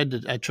I tried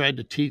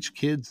to teach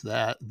kids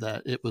that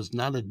it was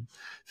not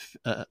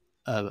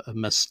a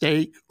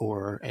mistake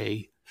or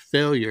a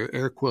failure,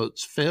 air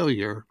quotes,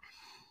 failure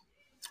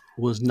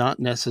was not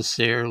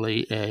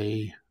necessarily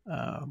a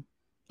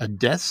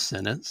death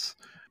sentence,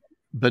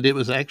 but it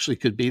was actually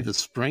could be the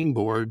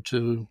springboard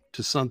to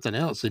something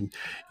else. And,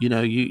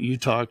 you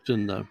talked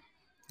in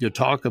your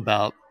talk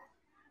about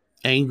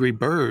Angry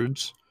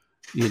Birds,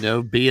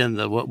 being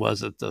what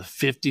was it, the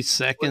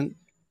 52nd?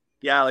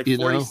 Yeah, like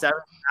 47th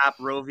app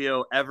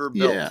Rovio ever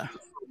built. Yeah.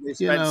 They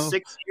spent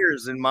 6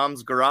 years in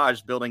mom's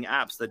garage building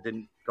apps that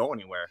didn't go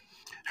anywhere.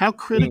 How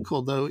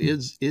critical, though,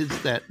 is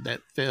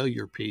that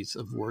failure piece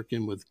of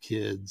working with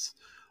kids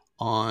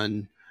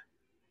on,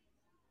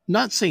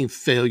 not saying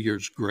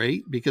failure's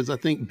great, because I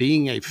think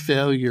being a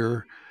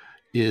failure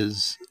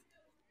has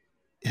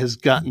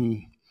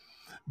gotten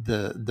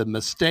the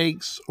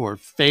mistakes or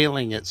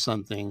failing at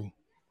something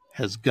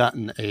has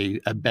gotten a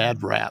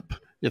bad rap,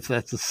 if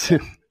that's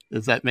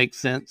does that make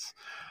sense?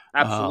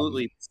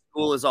 Absolutely.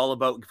 School is all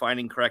about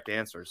finding correct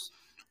answers.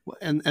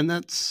 And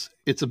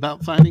it's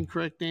about finding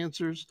correct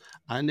answers.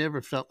 I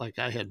never felt like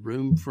I had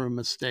room for a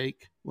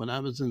mistake when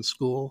I was in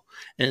school.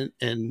 And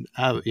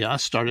I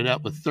started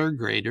out with third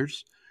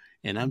graders,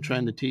 and I'm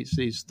trying to teach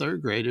these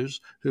third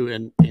graders who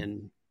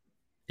in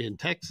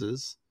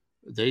Texas,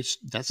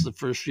 that's the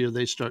first year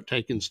they start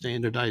taking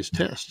standardized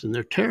tests, and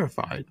they're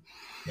terrified.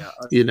 Yeah.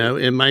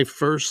 And my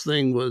first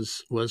thing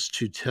was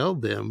to tell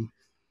them,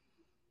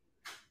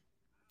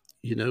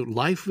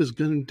 life is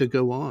going to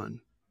go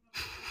on.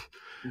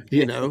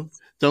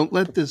 Don't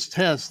let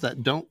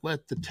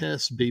the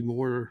test be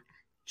more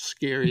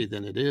scary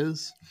than it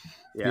is.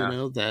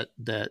 Yeah.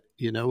 That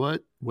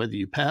what, whether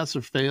you pass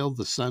or fail,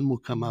 the sun will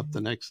come up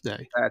the next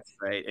day. That's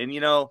right. And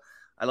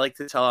I like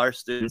to tell our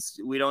students,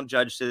 we don't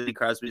judge Sidney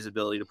Crosby's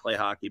ability to play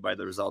hockey by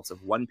the results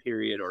of one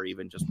period or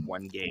even just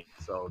one game.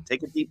 So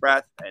take a deep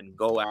breath and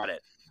go at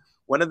it.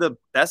 One of the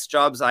best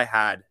jobs I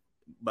had,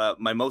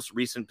 my most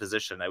recent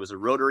position, I was a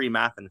Rotary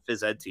math and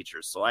phys ed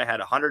teacher. So I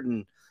had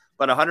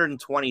about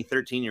 120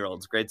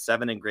 13-year-olds, grade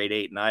 7 and grade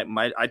 8. And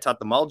I taught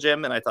them all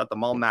gym and I taught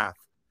them all math.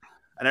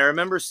 And I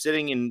remember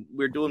we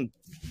were doing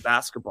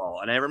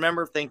basketball. And I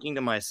remember thinking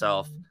to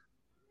myself,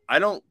 I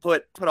don't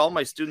put all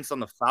my students on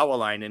the foul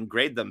line and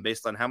grade them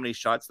based on how many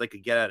shots they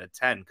could get out of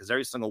 10, because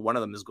every single one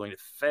of them is going to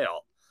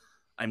fail.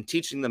 I'm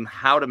teaching them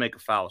how to make a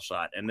foul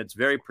shot, and it's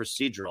very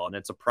procedural, and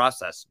it's a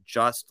process,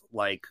 just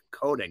like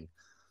coding.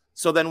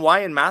 So then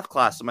why in math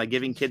class am I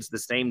giving kids the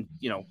same,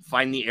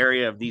 find the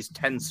area of these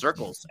 10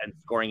 circles and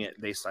scoring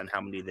it based on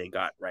how many they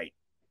got right?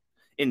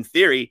 In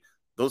theory,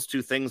 those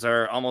two things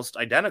are almost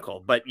identical,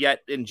 but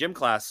yet in gym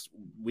class,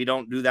 we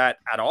don't do that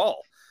at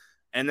all.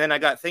 And then I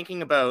got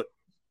thinking about,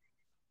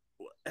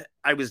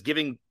 I was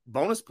giving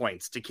bonus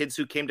points to kids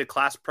who came to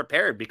class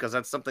prepared because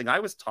that's something I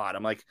was taught.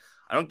 I'm like,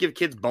 I don't give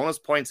kids bonus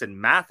points in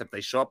math if they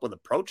show up with a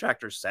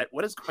protractor set.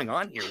 What is going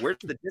on here? Where's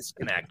the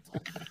disconnect?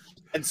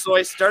 And so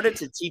I started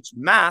to teach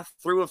math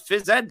through a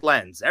phys ed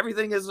lens.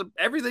 Everything is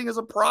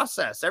a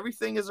process.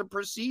 Everything is a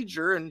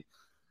procedure, and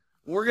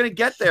we're going to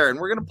get there, and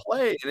we're going to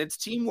play, and it's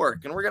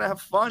teamwork, and we're going to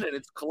have fun, and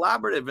it's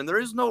collaborative, and there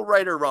is no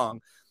right or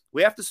wrong.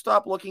 We have to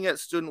stop looking at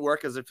student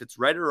work as if it's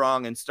right or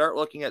wrong and start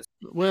looking at.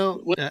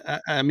 Well,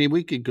 I mean,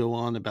 we could go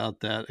on about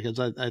that because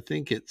I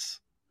think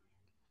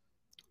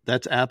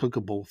that's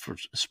applicable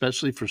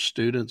especially for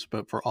students,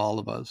 but for all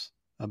of us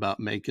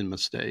about making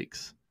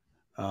mistakes.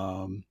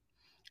 And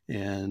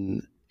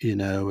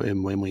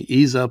when we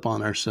ease up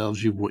on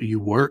ourselves, you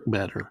work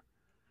better.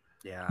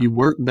 Yeah. You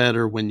work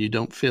better when you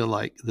don't feel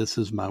like this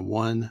is my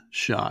one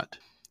shot.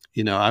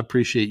 I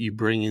appreciate you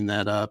bringing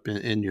that up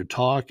in your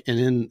talk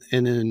and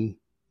in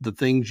the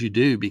things you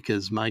do,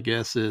 because my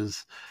guess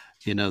is,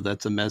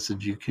 that's a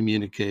message you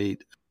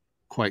communicate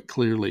quite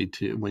clearly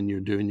to when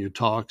you're doing your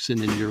talks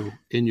and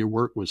in your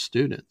work with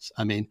students.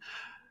 I mean,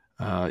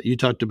 you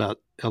talked about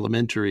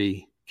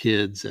elementary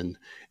kids and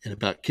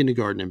about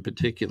kindergarten in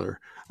particular.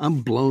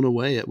 I'm blown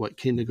away at what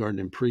kindergarten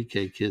and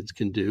pre-K kids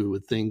can do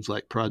with things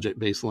like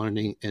project-based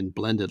learning and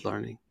blended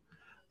learning,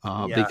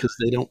 because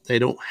they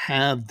don't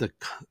have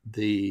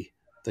the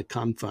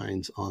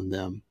confines on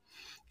them.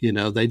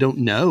 They don't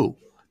know.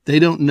 They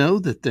don't know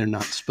that they're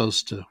not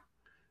supposed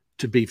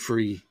to be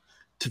free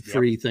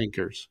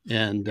thinkers.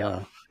 And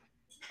I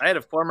had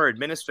a former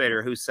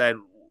administrator who said,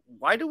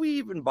 why do we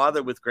even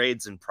bother with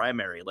grades in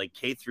primary, like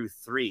K through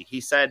 3? He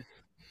said,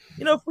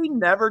 if we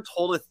never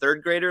told a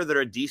third grader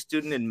they're a D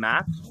student in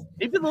math,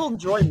 maybe they'll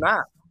enjoy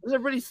math. What's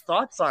everybody's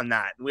thoughts on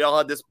that? And we all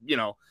had this,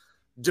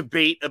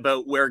 debate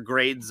about where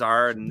grades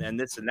are and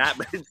this and that,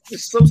 but it's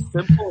just so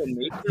simple and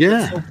nature,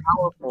 but so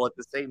powerful at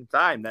the same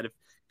time that if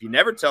you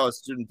never tell a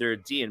student they're a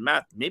D in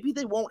math, maybe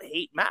they won't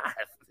hate math.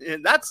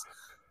 And that's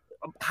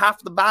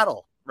half the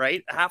battle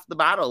right? Half the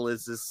battle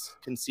is this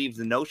conceived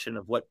the notion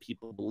of what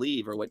people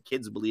believe or what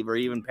kids believe, or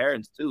even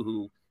parents too,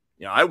 who,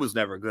 I was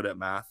never good at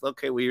math.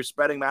 Okay, well, you're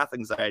spreading math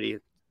anxiety.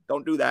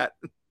 Don't do that.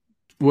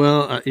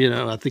 Well,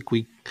 I think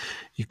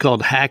you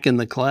called hacking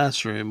the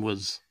classroom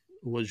was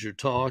your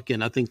talk,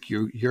 and I think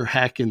you're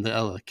hacking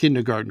the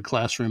kindergarten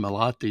classroom a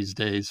lot these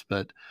days.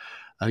 But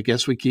I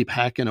guess we keep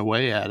hacking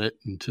away at it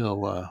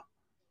until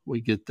we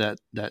get that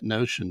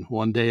notion,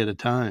 one day at a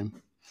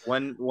time.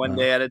 One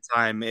day at a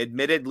time.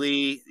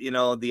 Admittedly,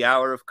 the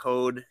hour of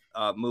code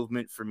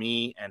movement for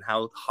me and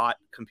how hot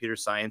computer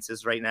science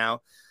is right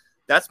now,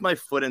 that's my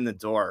foot in the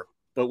door.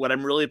 But what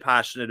I'm really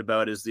passionate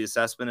about is the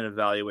assessment and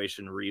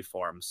evaluation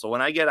reform. So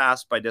when I get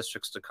asked by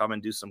districts to come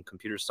and do some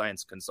computer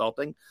science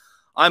consulting,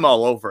 I'm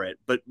all over it.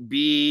 But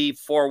be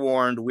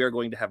forewarned, we are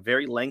going to have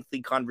very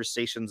lengthy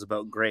conversations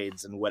about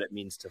grades and what it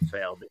means to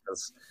fail,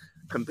 because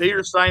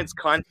computer science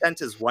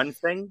content is one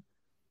thing,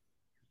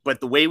 but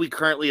the way we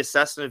currently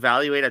assess and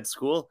evaluate at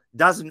school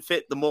doesn't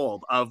fit the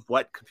mold of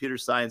what computer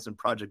science and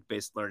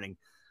project-based learning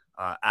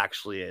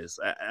actually is.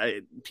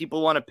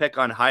 People want to pick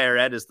on higher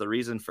ed as the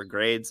reason for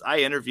grades. I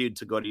interviewed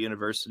to go to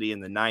university in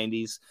the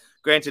 90s.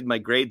 Granted, my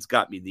grades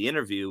got me the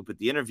interview, but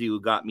the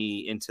interview got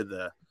me into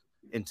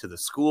the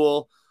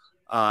school.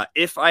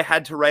 If I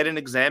had to write an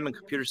exam in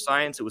computer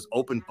science, it was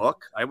open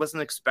book. I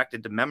wasn't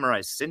expected to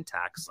memorize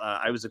syntax.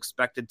 I was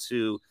expected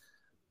to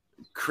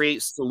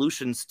create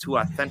solutions to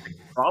authentic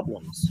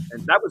problems.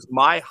 And that was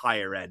my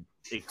higher ed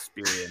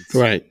experience.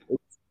 Right.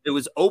 It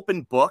was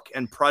open book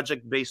and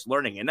project-based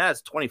learning. And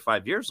that's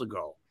 25 years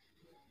ago.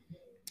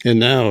 And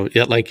now,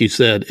 yeah, like you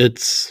said,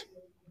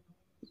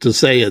 to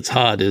say it's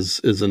hot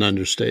is an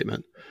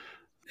understatement.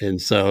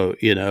 And so,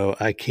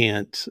 I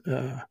can't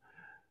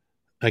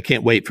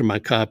wait for my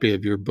copy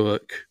of your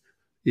book,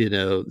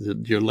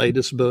 your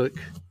latest book,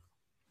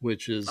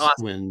 which is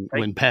awesome.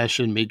 when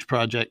Passion Meets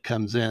Project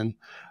comes in,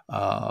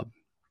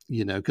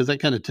 because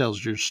that kind of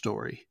tells your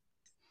story.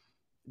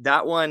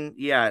 That one,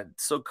 yeah.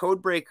 So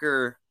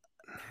Codebreaker,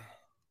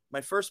 my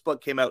first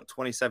book came out in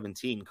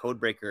 2017,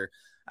 Codebreaker,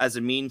 as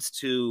a means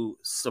to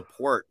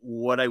support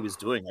what I was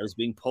doing. I was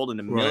being pulled in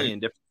a million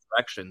different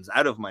directions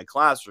out of my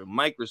classroom,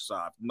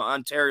 Microsoft,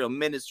 Ontario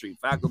Ministry,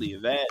 Faculty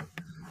of Ed.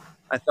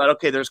 I thought,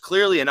 okay, there's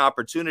clearly an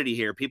opportunity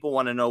here. People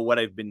want to know what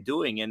I've been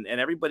doing. And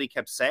everybody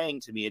kept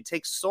saying to me, it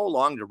takes so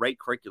long to write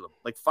curriculum,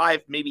 like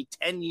 5, maybe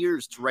 10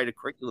 years to write a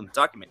curriculum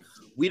document.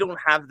 We don't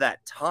have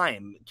that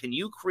time. Can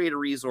you create a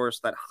resource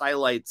that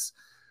highlights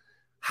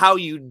how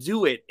you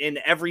do it in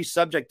every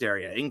subject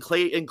area,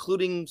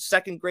 including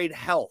second grade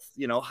health?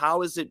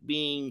 How is it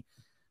being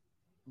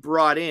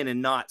brought in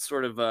and not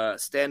sort of a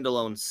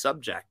standalone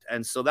subject?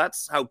 And so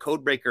that's how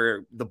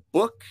Codebreaker, the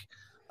book,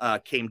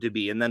 came to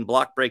be. And then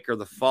Blockbreaker,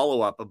 the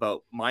follow-up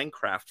about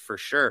Minecraft, for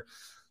sure.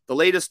 The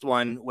latest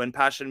one, When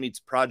Passion Meets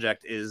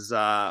Project, is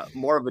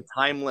more of a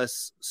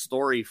timeless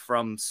story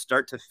from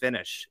start to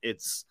finish.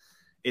 It's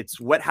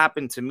what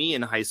happened to me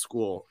in high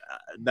school,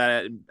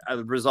 that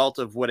a result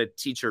of what a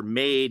teacher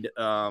made,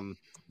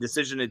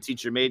 decision a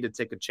teacher made to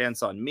take a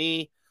chance on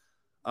me,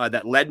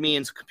 that led me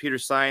into computer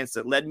science,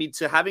 that led me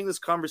to having this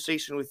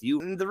conversation with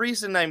you. And the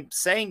reason I'm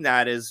saying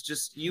that is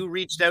just you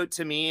reached out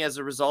to me as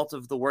a result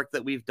of the work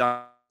that we've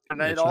done.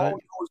 And it all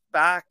goes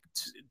back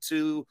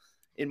to,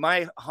 in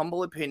my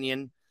humble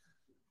opinion,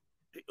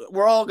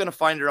 we're all going to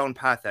find our own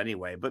path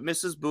anyway. But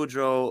Mrs.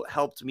 Boudreau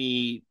helped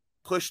me,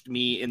 pushed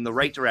me in the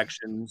right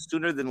direction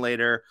sooner than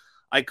later.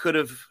 I could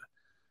have,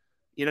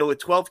 with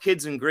 12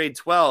 kids in grade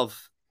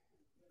 12,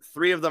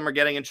 3 of them are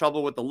getting in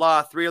trouble with the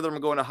law, 3 of them are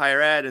going to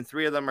higher ed, and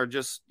 3 of them are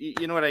just,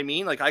 you know what I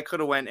mean? Like, I could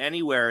have went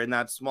anywhere in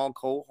that small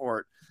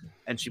cohort,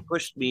 and she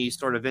pushed me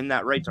sort of in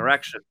that right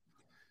direction.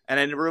 And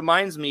it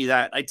reminds me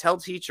that I tell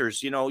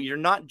teachers, you're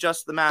not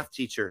just the math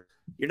teacher.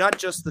 You're not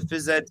just the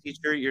phys ed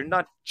teacher. You're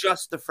not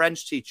just the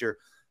French teacher.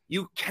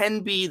 You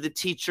can be the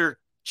teacher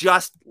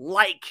just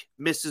like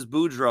Mrs.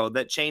 Boudreau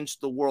that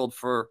changed the world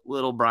for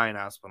little Brian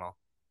Aspinall.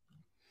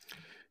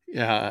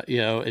 Yeah,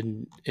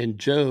 and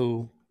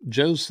Joe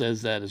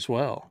says that as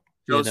well.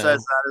 Joe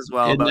says that as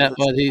well. Isn't that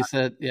what he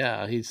said?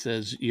 Yeah, he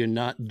says you're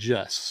not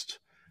just.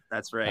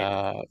 That's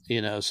right.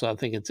 So I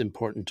think it's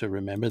important to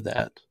remember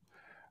that.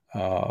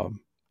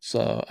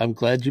 So I'm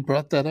glad you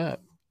brought that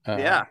up.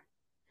 Yeah.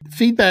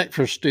 Feedback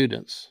for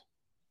students.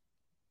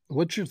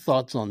 What's your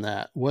thoughts on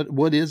that?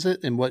 What is it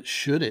and what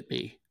should it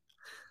be?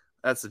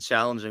 That's a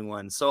challenging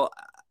one. So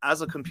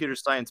as a computer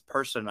science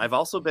person, I've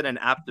also been an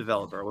app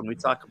developer. When we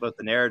talk about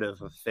the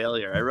narrative of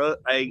failure,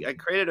 I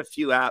created a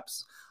few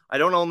apps. I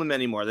don't own them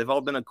anymore. They've all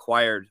been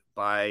acquired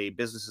by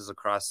businesses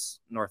across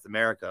North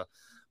America.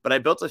 But I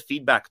built a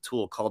feedback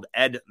tool called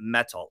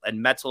EdMettle,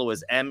 and Mettle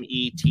was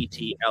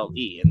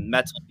METTLE, and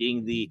metal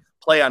being the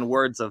play on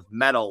words of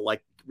metal,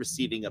 like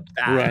receiving a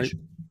badge.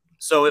 Right.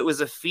 So it was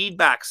a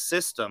feedback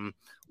system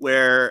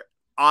where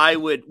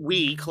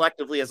we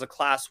collectively as a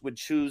class would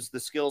choose the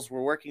skills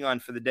we're working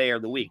on for the day or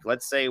the week.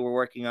 Let's say we're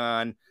working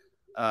on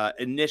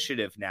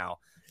initiative now.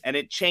 And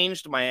it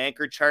changed my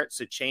anchor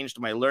charts. It changed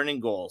my learning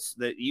goals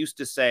that used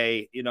to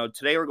say,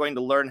 today we're going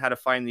to learn how to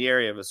find the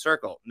area of a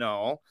circle.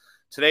 No,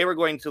 today we're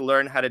going to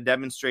learn how to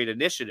demonstrate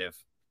initiative,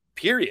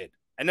 period.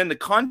 And then the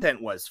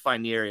content was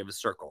find the area of a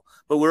circle.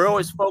 But we're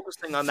always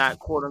focusing on that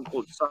quote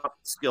unquote soft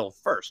skill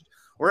first.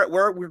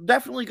 We're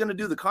definitely going to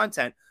do the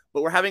content,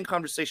 but we're having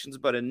conversations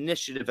about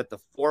initiative at the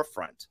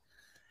forefront.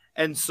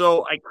 And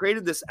so I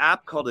created this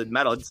app called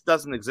Admetal. It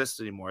doesn't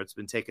exist anymore. It's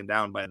been taken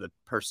down by the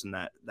person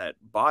that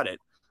bought it.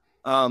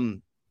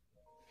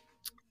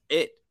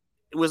 It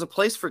was a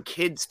place for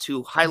kids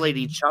to highlight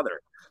each other.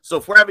 So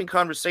if we're having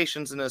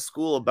conversations in a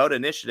school about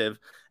initiative,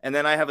 and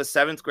then I have a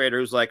 7th grader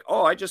who's like,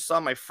 oh, I just saw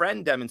my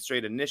friend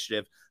demonstrate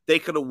initiative, they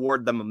could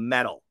award them a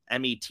medal,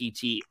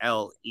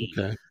 METTLE.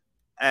 Okay.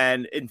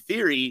 And in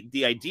theory,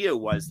 the idea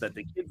was that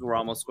the kids were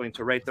almost going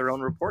to write their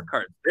own report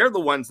card. They're the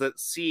ones that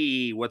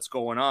see what's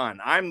going on.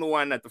 I'm the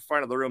one at the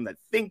front of the room that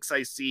thinks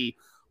I see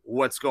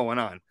what's going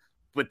on.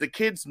 But the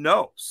kids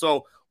know.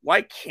 So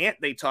why can't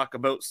they talk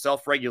about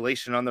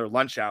self-regulation on their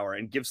lunch hour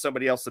and give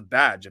somebody else a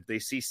badge if they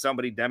see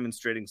somebody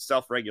demonstrating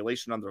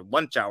self-regulation on their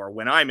lunch hour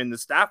when I'm in the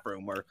staff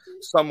room or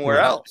somewhere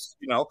else?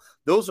 You know,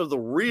 those are the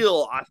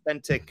real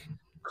authentic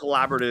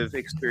collaborative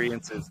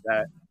experiences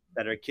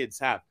that our kids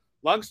have.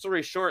 Long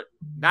story short,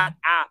 that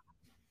app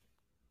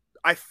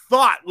I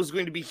thought was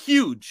going to be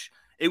huge.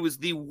 It was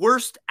the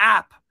worst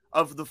app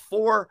of the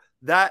 4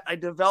 that I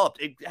developed.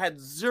 It had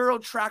 0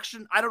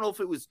 traction. I don't know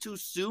if it was too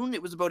soon.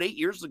 It was about 8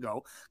 years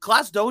ago.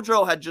 Class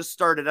Dojo had just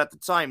started at the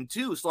time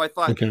too. So I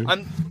thought,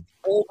 I'm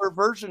older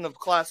version of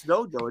Class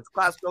Dojo. It's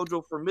Class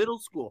Dojo for middle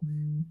school.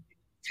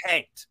 It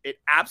tanked. It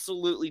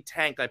absolutely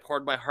tanked. I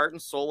poured my heart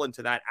and soul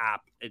into that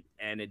app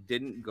and it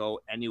didn't go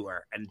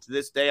anywhere. And to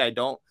this day, I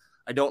don't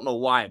know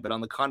why, but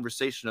on the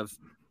conversation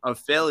of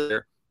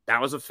failure,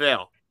 that was a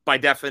fail. By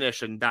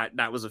definition,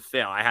 that was a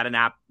fail. I had an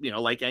app,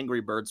 like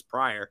Angry Birds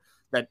prior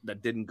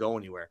that didn't go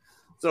anywhere.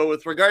 So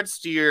with regards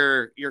to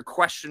your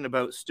question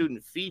about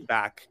student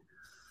feedback,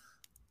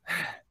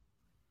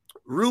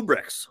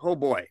 rubrics, oh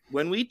boy,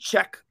 when we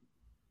check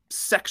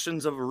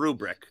sections of a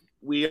rubric,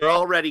 we are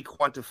already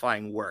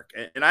quantifying work.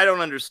 And I don't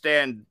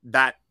understand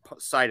that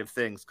side of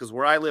things, because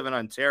where I live in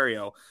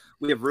Ontario,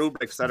 we have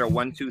rubrics that are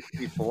 1, 2,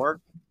 3,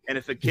 4. And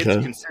if a kid's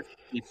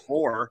consistently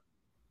 4,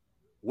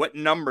 what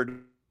number do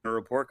a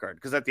report card?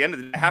 Because at the end of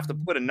the day, I have to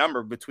put a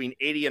number between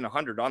 80 and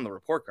 100 on the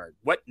report card.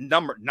 What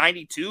number?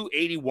 92,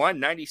 81,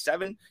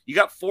 97? You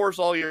got 4s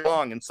all year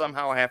long, and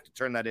somehow I have to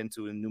turn that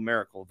into a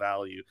numerical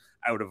value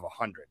out of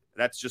 100.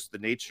 That's just the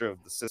nature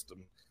of the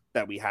system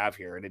that we have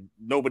here, and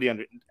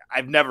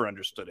I've never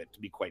understood it,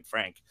 to be quite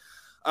frank.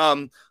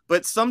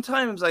 But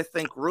sometimes I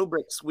think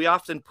rubrics, we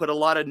often put a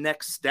lot of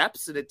next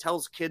steps, and it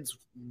tells kids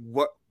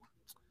what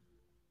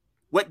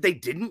they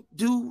didn't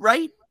do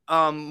right.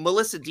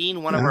 Melissa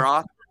Dean, one of our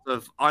authors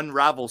of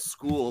Unravel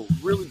School,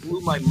 really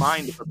blew my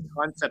mind with the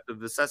concept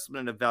of assessment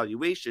and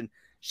evaluation.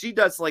 She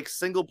does like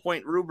single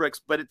point rubrics,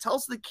 but it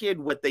tells the kid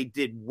what they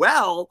did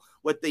well,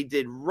 what they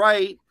did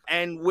right,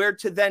 and where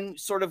to then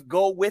sort of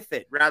go with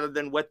it rather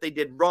than what they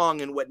did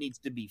wrong and what needs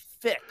to be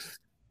fixed.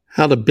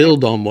 How to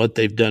build on what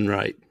they've done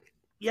right.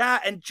 Yeah,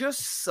 and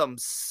just some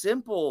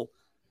simple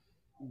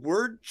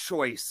word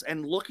choice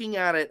and looking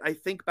at it. I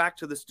think back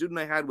to the student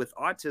I had with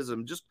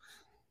autism, just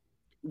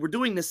we're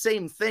doing the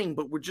same thing,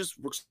 but we're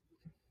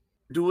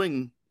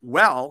doing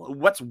well,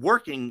 what's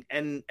working,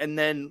 and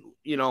then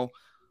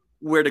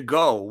where to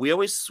go. We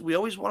always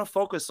want to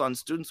focus on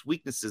students'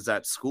 weaknesses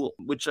at school,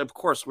 which of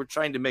course we're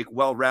trying to make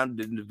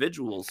well-rounded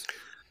individuals.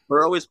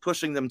 We're always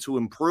pushing them to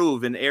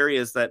improve in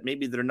areas that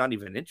maybe they're not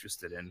even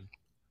interested in.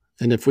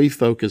 And if we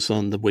focus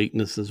on the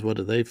weaknesses, what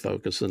are they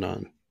focusing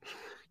on?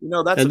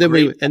 That's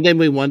and then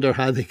we wonder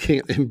how they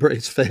can't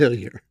embrace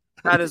failure.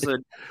 That is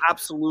an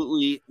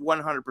absolutely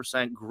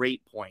 100%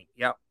 great point.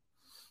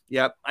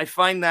 Yep. I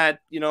find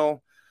that,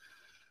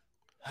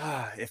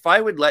 if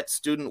I would let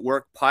student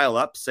work pile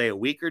up, say a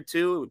week or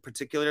two,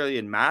 particularly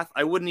in math,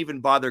 I wouldn't even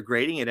bother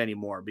grading it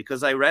anymore,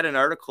 because I read an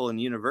article in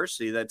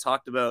university that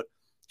talked about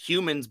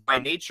humans by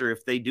nature,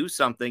 if they do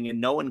something and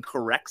no one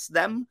corrects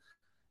them,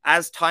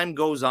 as time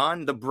goes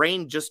on, the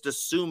brain just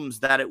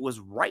assumes that it was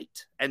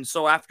right. And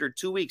so after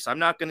 2 weeks, I'm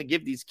not going to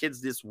give these kids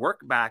this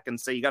work back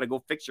and say, you got to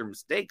go fix your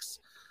mistakes.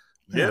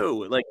 No,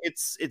 like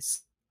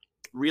it's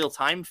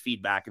real-time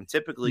feedback, and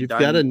typically you've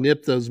got to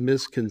nip those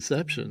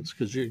misconceptions,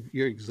 because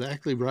you're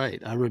exactly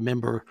right. I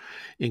remember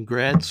in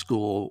grad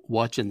school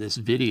watching this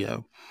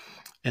video,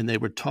 and they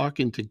were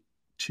talking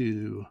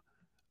to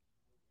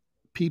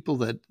people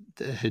that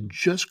had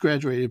just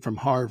graduated from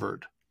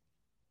Harvard,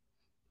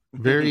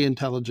 very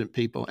intelligent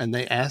people, and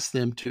they asked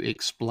them to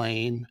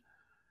explain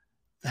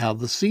how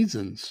the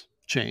seasons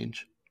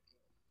change,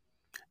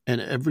 and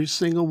every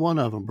single one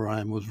of them,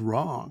 Brian, was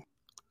wrong.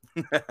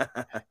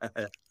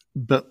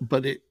 But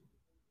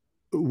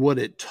what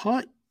it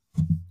taught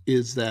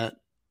is that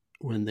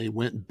when they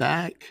went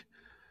back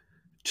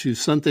to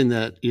something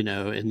that,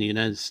 in the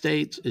United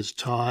States is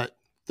taught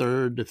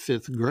 3rd to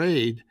 5th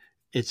grade,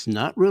 it's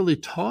not really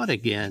taught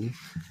again.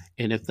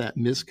 And if that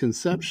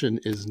misconception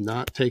is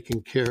not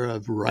taken care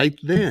of right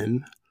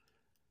then,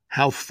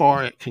 how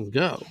far it can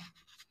go.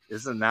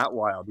 Isn't that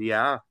wild?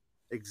 Yeah,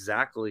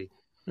 exactly.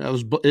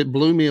 It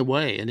blew me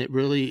away, and it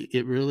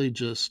really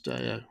just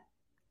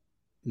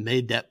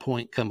made that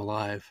point come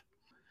alive.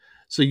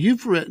 So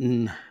you've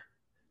written,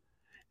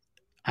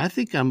 I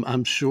think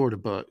I'm short a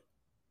book,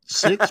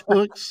 6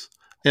 books.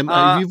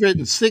 You've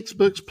written 6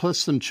 books plus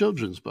some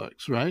children's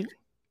books, right?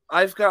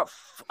 I've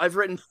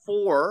written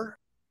 4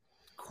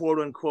 quote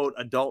unquote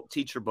adult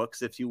teacher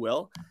books, if you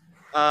will.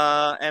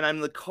 And I'm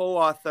the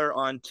co-author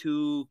on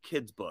 2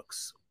 kids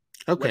books.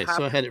 Okay,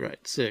 so I had it right.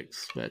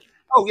 6. But...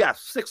 Oh yeah,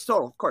 6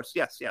 total, of course.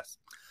 Yes.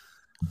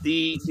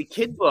 The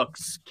kid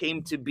books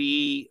came to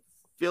be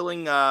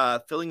filling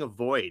a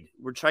void.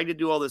 We're trying to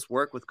do all this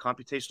work with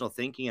computational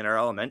thinking in our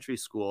elementary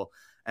school,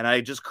 and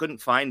I just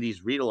couldn't find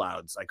these read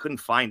alouds. I couldn't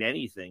find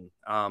anything.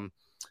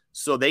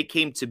 So they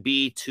came to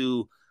be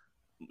to,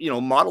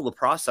 model the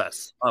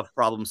process of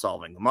problem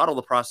solving, model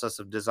the process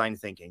of design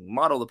thinking,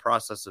 model the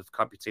process of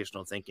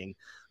computational thinking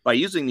by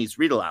using these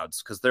read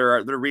alouds, because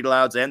they're read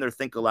alouds and they're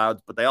think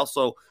alouds, but they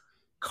also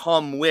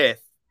come with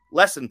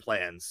lesson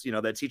plans,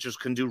 that teachers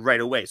can do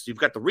right away. So you've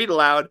got the read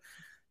aloud,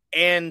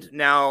 and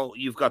now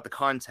you've got the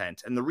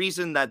content. And the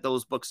reason that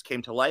those books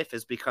came to life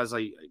is because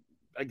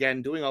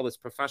again, doing all this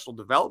professional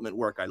development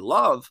work, I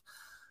love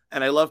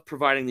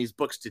providing these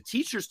books to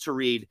teachers to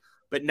read,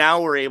 but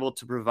now we're able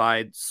to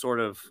provide sort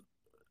of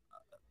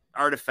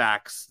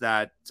artifacts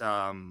that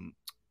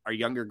our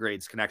younger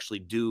grades can actually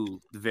do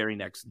the very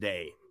next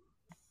day.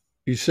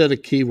 You said a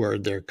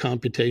keyword there,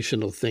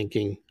 computational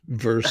thinking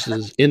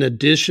versus in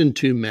addition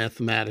to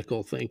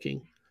mathematical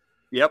thinking.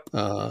 Yep.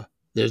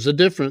 There's a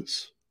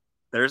difference.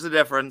 There's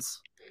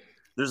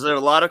a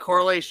lot of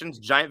correlations,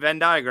 giant Venn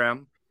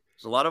diagram.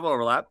 There's a lot of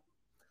overlap.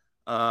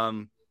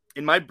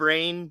 In my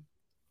brain,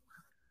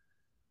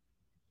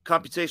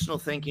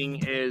 computational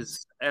thinking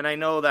is, and I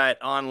know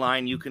that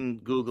online you can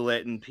Google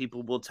it and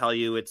people will tell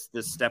you it's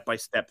this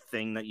step-by-step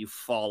thing that you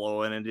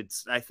follow. And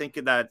I think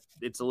that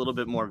it's a little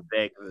bit more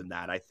vague than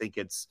that. I think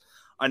it's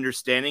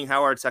understanding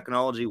how our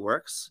technology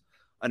works,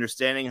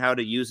 understanding how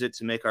to use it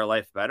to make our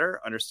life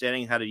better,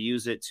 understanding how to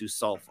use it to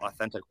solve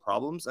authentic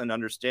problems, and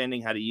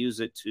understanding how to use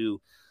it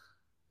to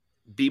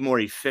be more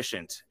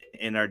efficient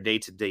in our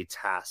day-to-day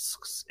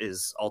tasks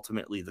is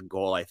ultimately the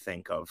goal, I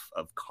think, of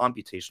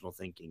computational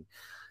thinking.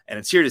 And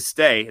it's here to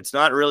stay. It's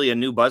not really a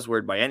new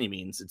buzzword by any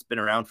means. It's been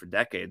around for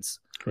decades.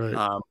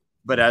 Right.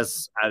 But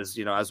as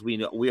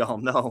we all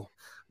know,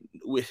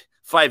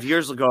 5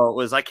 years ago it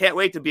was, I can't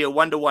wait to be a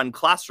 1-to-1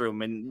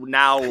 classroom, and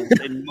now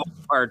in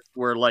most parts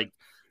we're like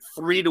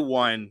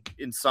 3-to-1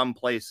 in some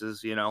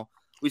places.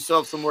 We still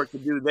have some work to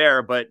do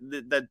there, but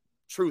the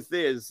truth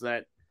is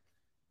that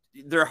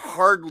there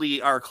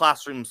hardly are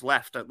classrooms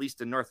left, at least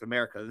in North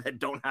America, that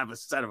don't have a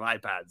set of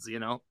iPads.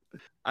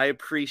 I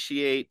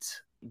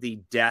appreciate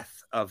the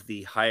death of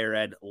the higher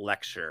ed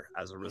lecture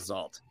as a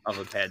result of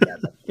a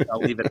pandemic. I'll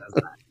leave it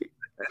as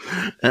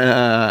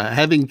that.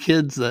 Having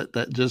kids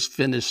that just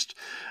finished,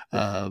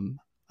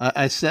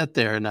 I sat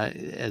there and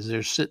as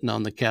they're sitting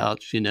on the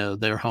couch,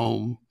 they're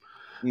home,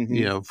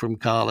 from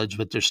college,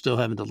 but they're still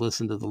having to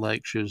listen to the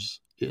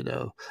lectures.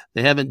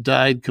 They haven't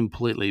died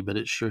completely, but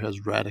it sure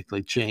has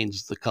radically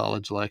changed the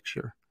college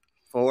lecture.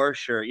 For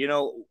sure.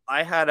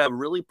 I had a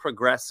really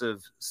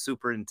progressive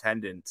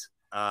superintendent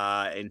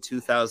in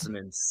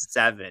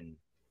 2007.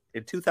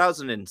 In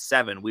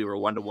 2007, we were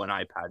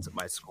 1-to-1 iPads at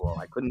my school.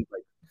 I couldn't,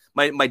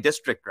 my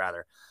district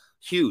rather,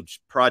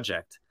 huge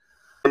project.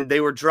 And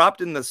they were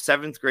dropped in the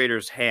 7th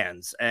graders'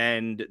 hands.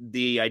 And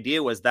the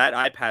idea was that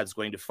iPad's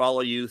going to follow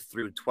you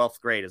through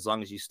 12th grade as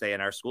long as you stay in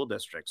our school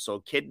district. So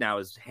a kid now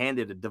is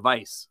handed a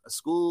device, a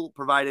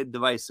school-provided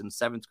device in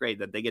 7th grade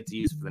that they get to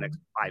use for the next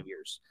 5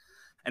 years.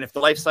 And if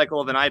the life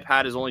cycle of an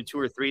iPad is only 2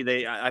 or 3,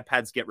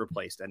 iPads get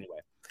replaced anyway.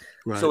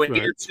 Right, so in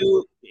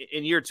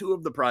year two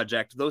of the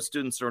project, those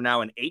students are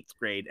now in 8th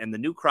grade, and the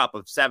new crop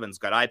of 7s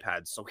got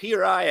iPads. So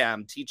here I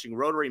am teaching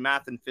rotary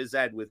math and phys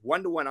ed with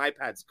 1-to-1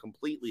 iPads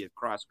completely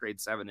across grade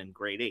 7 and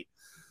grade 8.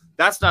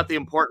 That's not the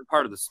important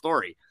part of the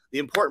story. The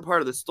important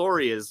part of the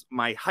story is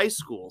my high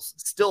schools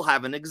still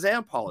have an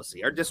exam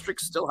policy. Our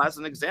district still has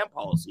an exam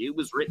policy. It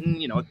was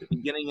written, at the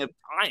beginning of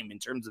time in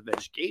terms of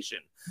education.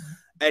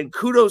 And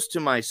kudos to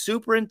my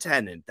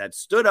superintendent that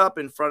stood up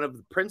in front of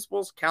the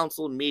principal's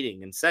council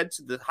meeting and said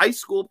to the high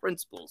school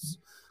principals,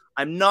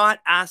 I'm not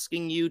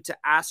asking you to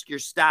ask your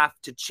staff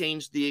to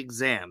change the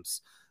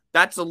exams.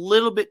 That's a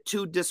little bit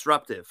too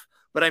disruptive.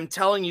 But I'm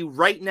telling you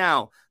right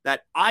now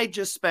that I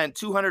just spent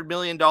 $200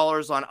 million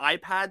on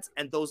iPads,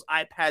 and those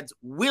iPads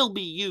will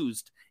be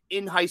used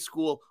in high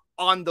school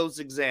on those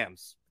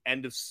exams.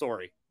 End of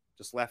story.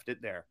 Just left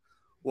it there.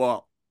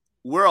 Well,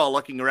 we're all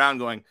looking around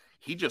going,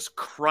 he just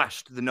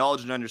crushed the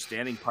knowledge and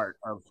understanding part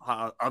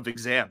of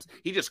exams.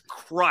 He just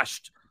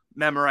crushed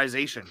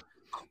memorization.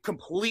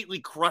 Completely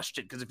crushed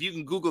it, because if you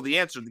can Google the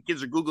answer, the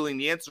kids are Googling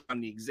the answer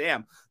on the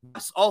exam.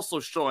 That's also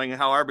showing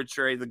how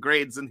arbitrary the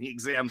grades in the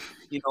exam,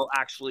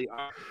 actually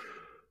are.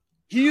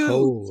 Huge.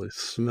 Holy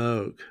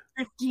smoke.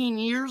 15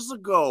 years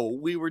ago,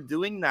 we were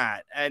doing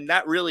that, and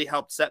that really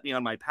helped set me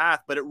on my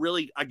path. But it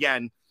really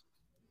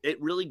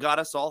got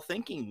us all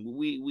thinking.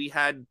 We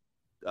had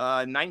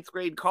ninth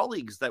grade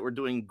colleagues that were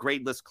doing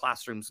gradeless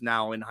classrooms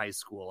now in high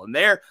school. And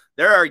their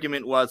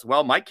argument was,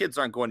 well, my kids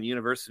aren't going to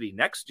university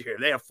next year.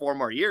 They have 4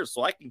 more years,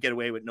 so I can get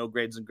away with no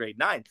grades in grade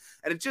 9.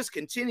 And it just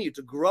continued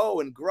to grow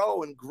and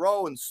grow and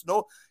grow and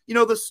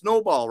the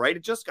snowball, right?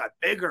 It just got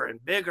bigger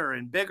and bigger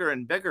and bigger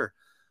and bigger.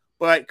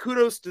 But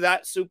kudos to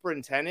that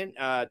superintendent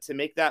to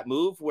make that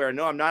move where,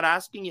 no, I'm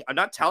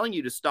not telling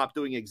you to stop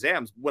doing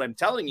exams. What I'm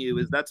telling you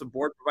is that's a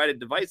board provided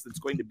device that's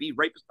going to be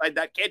right beside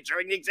that kid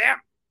during the exam.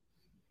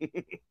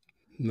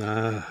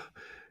 Nah,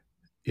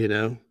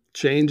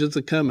 change is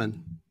a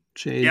coming.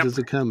 Change is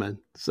a coming.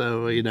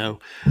 So,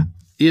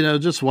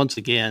 just once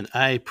again,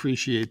 I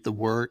appreciate the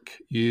work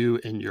you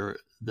and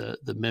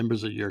the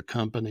members of your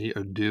company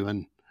are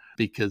doing,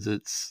 because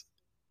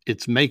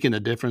it's making a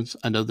difference.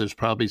 I know there's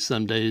probably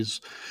some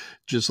days,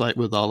 just like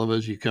with all of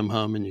us, you come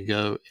home and you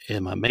go,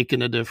 am I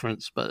making a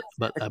difference? But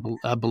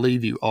I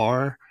believe you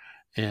are.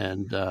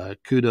 And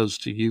kudos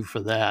to you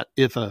for that.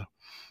 If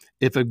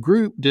a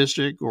group,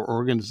 district, or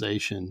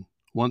organization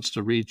wants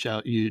to reach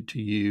out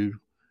to you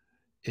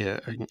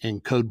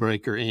in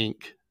Codebreaker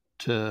Inc.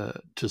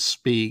 to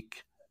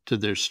speak to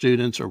their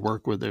students or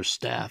work with their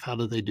staff, how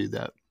do they do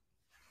that?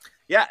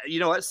 Yeah, you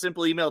know what?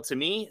 Simple email to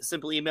me,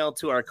 simple email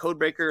to our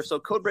Codebreaker. So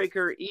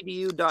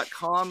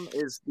codebreakeredu.com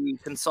is the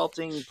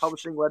consulting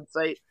publishing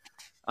website.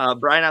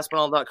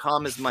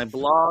 BrianAspinall.com is my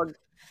blog.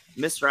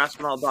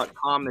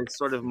 MrAspinall.com is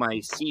sort of my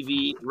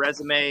CV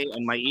resume,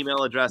 and my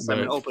email address. Right.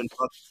 I'm an open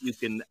book. You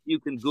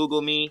can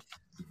Google me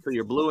till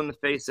you're blue in the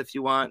face if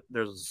you want.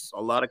 There's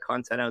a lot of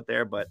content out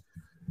there, but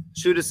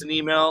shoot us an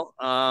email.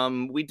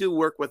 We do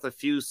work with a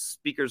few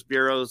speakers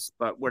bureaus,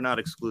 but we're not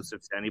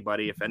exclusive to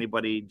anybody. If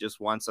anybody just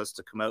wants us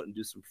to come out and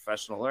do some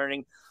professional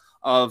learning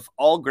of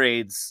all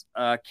grades,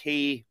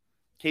 K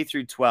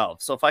through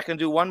 12. So if I can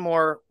do one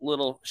more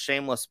little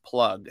shameless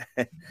plug.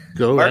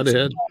 Go right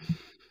ahead.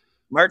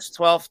 March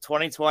 12th,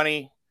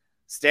 2020,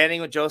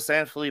 standing with Joe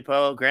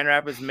Sanfilippo, Grand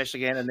Rapids,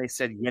 Michigan, and they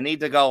said, you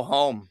need to go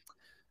home.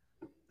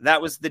 That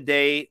was the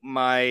day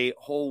my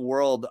whole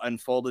world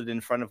unfolded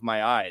in front of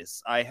my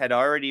eyes. I had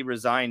already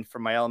resigned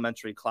from my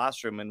elementary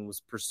classroom and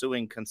was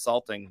pursuing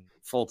consulting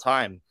full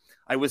time.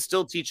 I was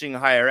still teaching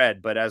higher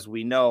ed, but as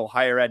we know,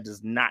 higher ed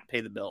does not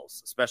pay the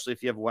bills, especially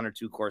if you have 1 or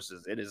 2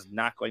 courses. It is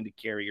not going to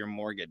carry your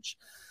mortgage.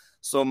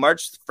 So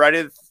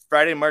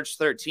Friday, March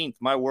 13th,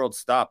 my world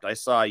stopped. I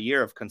saw a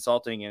year of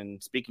consulting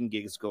and speaking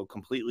gigs go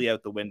completely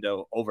out the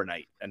window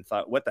overnight and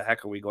thought, what the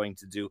heck are we going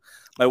to do?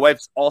 My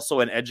wife's also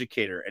an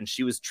educator, and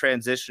she was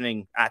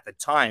transitioning at the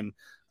time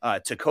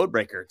to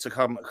Codebreaker to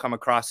come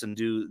across and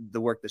do the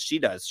work that she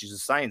does. She's a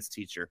science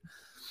teacher.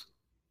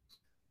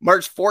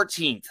 March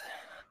 14th,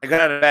 I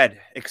got out of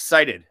bed,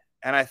 excited,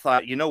 and I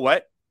thought, you know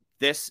what?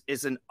 This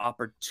is an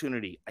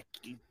opportunity. I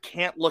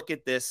can't look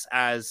at this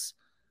as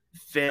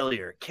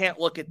failure. Can't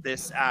look at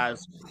this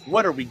as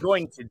what are we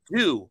going to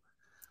do,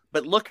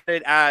 but look at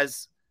it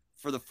as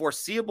for the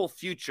foreseeable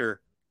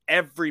future,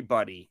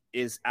 everybody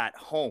is at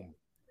home.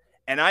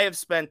 And I have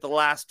spent the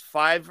last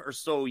 5 or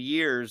so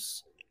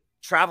years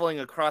traveling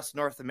across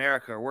North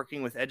America,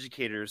 working with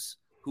educators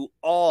who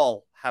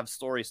all have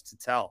stories to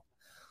tell.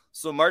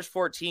 So March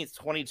 14th,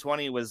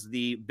 2020 was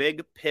the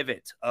big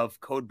pivot of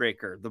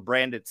Codebreaker, the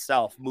brand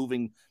itself,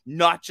 moving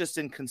not just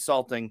in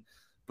consulting,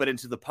 but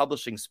into the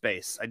publishing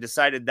space. I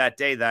decided that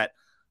day that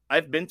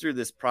I've been through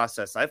this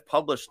process. I've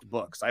published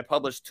books. I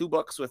published 2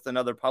 books with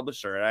another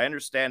publisher, and I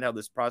understand how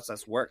this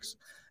process works.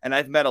 And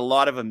I've met a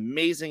lot of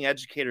amazing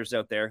educators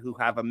out there who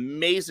have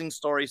amazing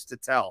stories to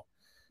tell.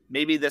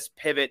 Maybe this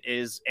pivot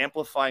is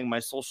amplifying my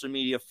social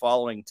media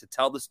following to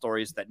tell the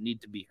stories that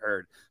need to be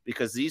heard,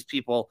 because these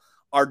people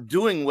are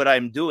doing what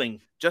I'm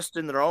doing just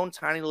in their own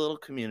tiny little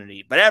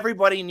community. But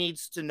everybody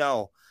needs to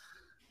know.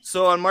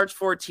 So on March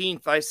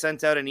 14th, I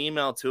sent out an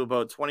email to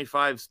about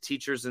 25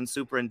 teachers and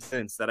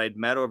superintendents that I'd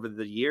met over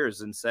the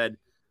years and said,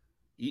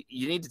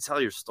 you need to tell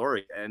your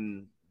story.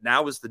 And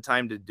now is the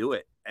time to do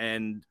it.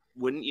 And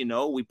wouldn't you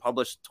know, we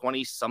published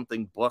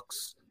 20-something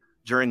books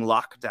during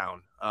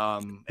lockdown.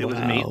 It was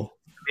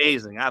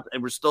amazing.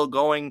 And we're still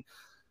going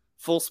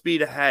full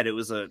speed ahead. It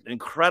was an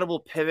incredible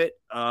pivot.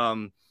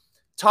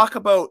 Talk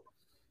about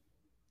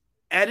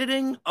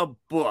editing a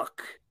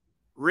book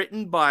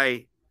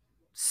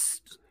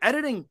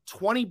editing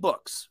 20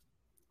 books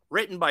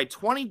written by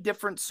 20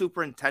 different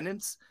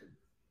superintendents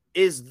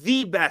is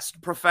the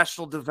best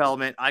professional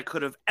development I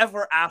could have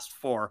ever asked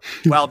for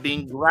while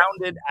being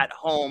grounded at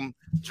home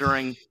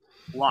during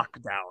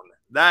lockdown.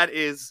 That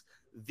is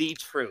the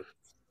truth.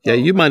 Yeah,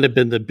 you might have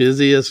been the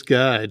busiest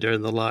guy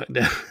during the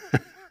lockdown.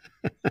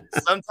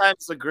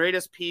 Sometimes the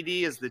greatest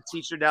PD is the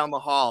teacher down the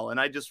hall, and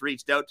I just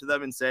reached out to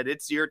them and said,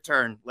 it's your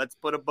turn. Let's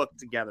put a book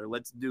together.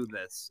 Let's do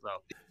this. So,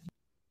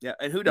 yeah,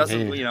 and who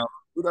doesn't,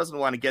 who doesn't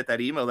want to get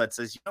that email that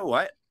says, you know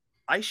what?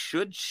 I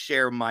should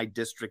share my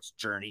district's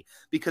journey,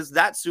 because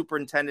that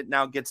superintendent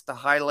now gets to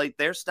highlight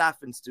their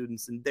staff and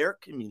students in their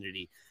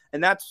community.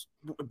 And that's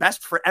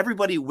best for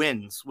everybody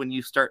wins when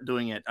you start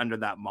doing it under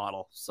that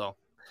model. So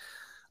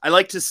I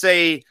like to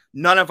say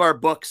none of our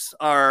books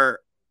are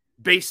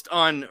based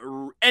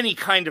on any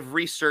kind of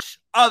research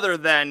other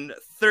than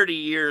 30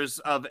 years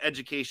of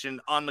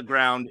education on the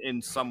ground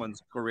in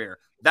someone's career.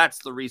 That's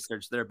the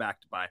research they're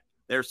backed by.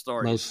 Their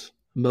stories.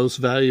 Most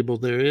valuable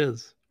there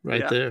is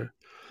right Yeah. there.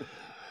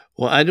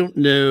 Well, I don't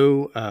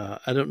know.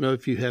 I don't know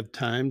if you have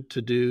time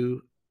to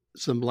do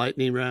some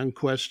lightning round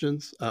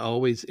questions. I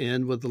always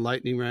end with the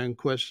lightning round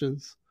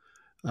questions.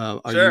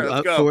 Are Sure, you let's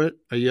up go. for it?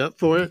 Are you up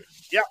for it?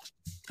 Yeah.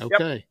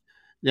 Okay. Yep.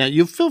 Now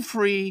you feel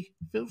free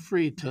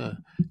to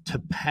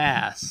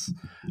pass.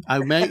 I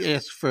may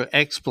ask for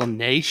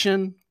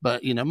explanation,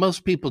 but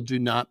most people do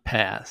not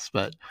pass.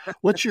 But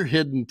what's your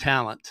hidden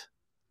talent,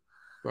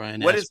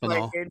 Brian What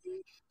Aspinall? is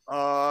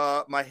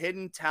my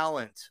hidden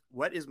talent?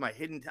 What is my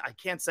hidden? I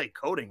can't say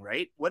coding,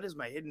 right? What is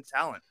my hidden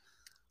talent?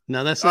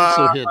 No, that's not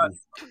so hidden.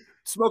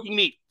 Smoking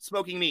meat.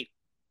 Smoking meat.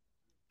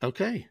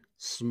 Okay,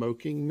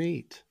 smoking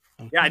meat.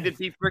 Okay. Yeah, I did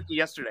beef jerky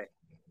yesterday.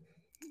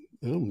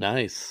 Oh,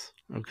 nice.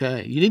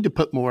 Okay, you need to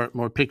put more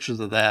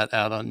pictures of that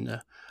out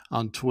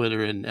on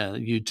Twitter and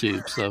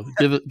YouTube. So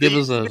give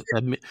us a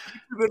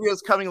video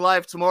is coming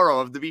live tomorrow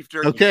of the beef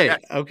jerky. Okay, Yes.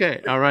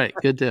 okay, all right,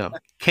 good deal.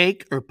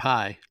 Cake or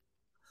pie?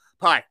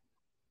 Pie.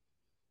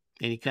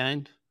 Any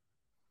kind?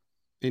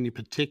 Any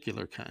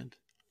particular kind?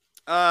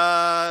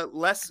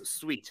 Less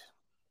sweet.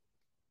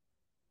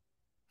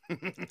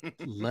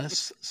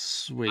 Less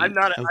sweet. I'm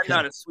not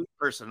a sweet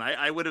person.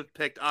 I would have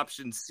picked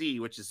option C,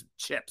 which is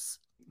chips.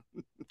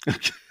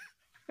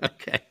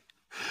 Okay.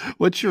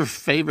 What's your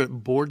favorite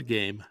board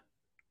game?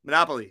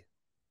 Monopoly.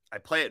 I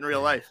play it in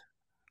real life.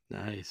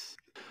 Nice.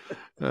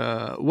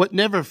 What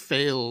never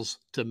fails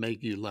to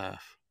make you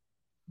laugh?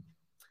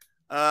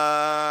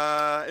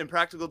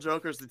 Impractical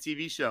Jokers, the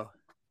TV show.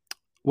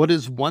 What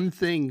is one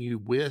thing you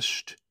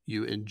wished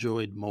you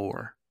enjoyed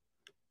more?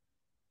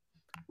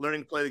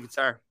 Learning to play the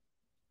guitar.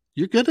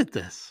 You're good at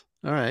this.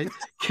 All right.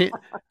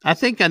 I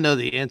think I know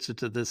the answer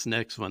to this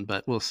next one,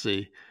 but we'll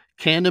see.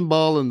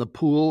 Cannonball in the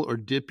pool or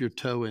dip your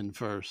toe in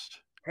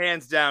first?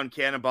 Hands down,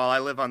 Cannonball. I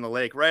live on the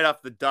lake, right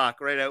off the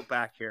dock, right out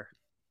back here.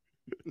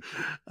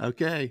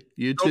 Okay.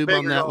 YouTube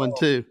on that one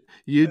too.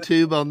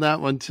 YouTube on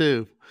that one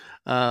too.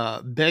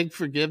 Beg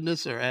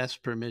forgiveness or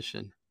ask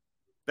permission?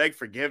 Beg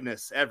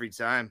forgiveness every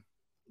time.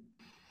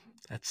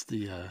 That's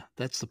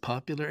the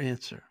popular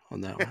answer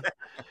on that one.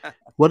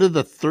 What are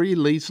the 3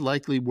 least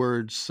likely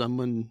words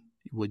someone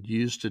would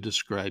use to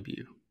describe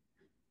you?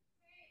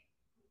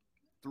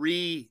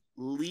 3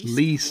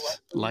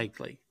 least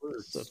likely.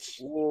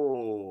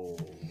 Whoa.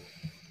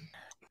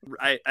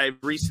 I've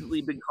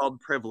recently been called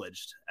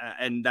privileged,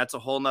 and that's a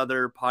whole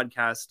nother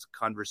podcast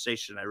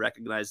conversation. I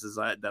recognize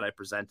that I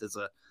present as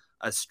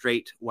a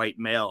straight white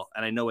male,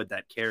 and I know what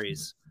that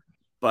carries.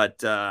 But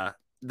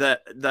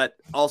that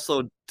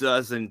also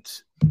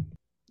doesn't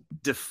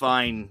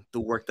define the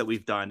work that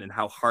we've done and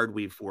how hard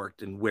we've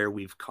worked and where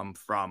we've come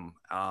from.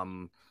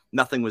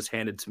 Nothing was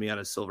handed to me on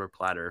a silver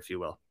platter, if you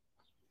will.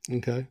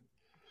 Okay.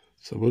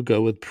 So we'll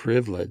go with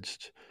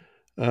privileged.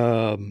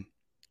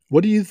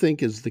 What do you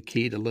think is the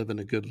key to living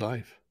a good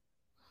life?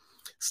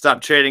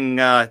 Stop trading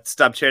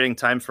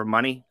time for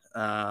money.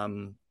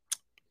 Time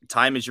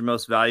is your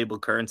most valuable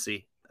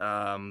currency.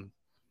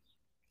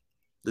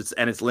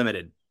 It's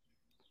limited.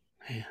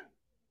 Man,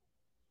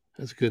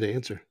 that's a good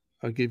answer.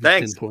 I'll give you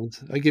Thanks. 10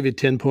 points. I'll give you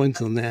 10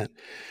 points on that.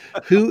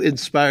 Who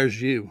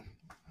inspires you?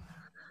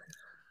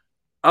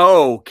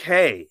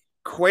 Okay.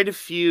 Quite a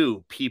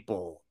few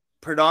people,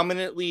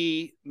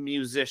 predominantly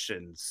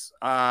musicians.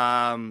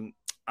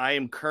 I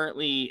am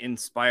currently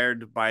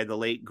inspired by the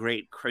late,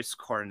 great Chris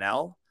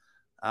Cornell.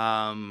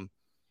 I'm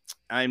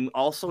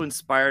also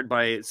inspired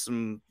by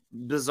some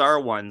bizarre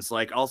ones.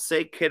 Like I'll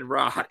say Kid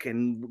Rock,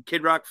 and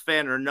Kid Rock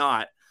fan or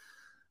not,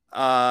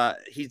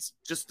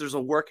 there's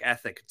a work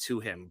ethic to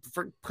him.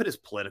 Put his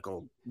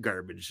political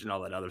garbage and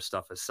all that other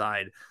stuff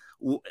aside.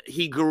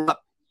 He grew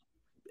up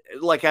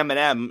like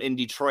Eminem in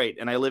Detroit,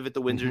 and I live at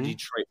the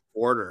Windsor-Detroit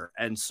border.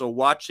 And so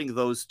watching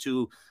those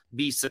two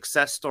be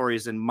success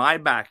stories in my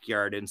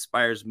backyard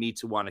inspires me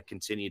to want to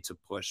continue to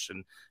push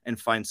and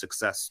find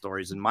success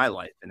stories in my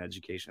life and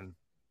education.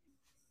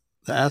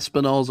 The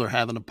Aspinalls are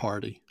having a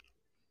party,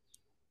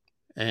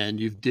 and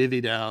you've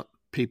divvied out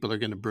people are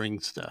going to bring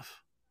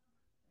stuff.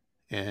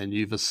 And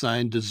you've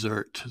assigned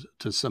dessert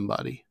to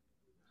somebody.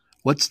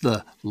 What's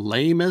the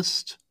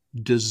lamest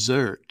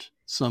dessert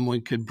someone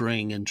could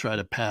bring and try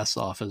to pass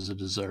off as a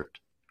dessert?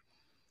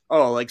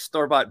 Oh, like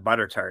store-bought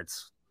butter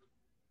tarts.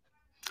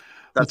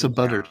 What's a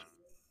butter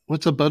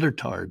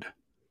tart?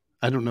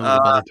 I don't know what a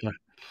butter tart.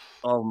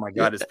 Oh my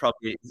God,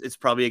 it's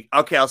probably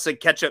okay. I'll say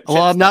ketchup.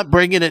 Well, I'm not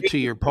bringing it to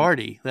your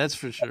party. That's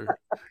for sure.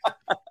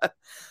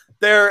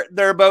 They're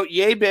about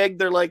yay big.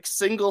 They're like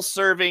single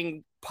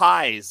serving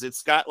pies.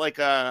 It's got like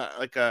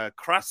a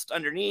crust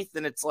underneath,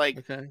 and it's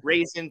like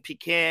raisin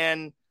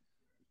pecan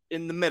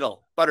in the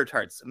middle. Butter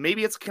tarts.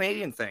 Maybe it's a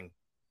Canadian thing.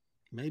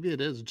 Maybe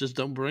it is. Just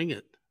don't bring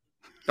it.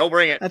 Don't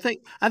bring it. I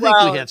think we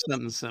have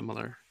something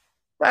similar.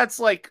 That's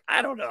like,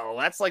 I don't know.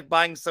 That's like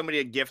buying somebody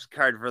a gift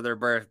card for their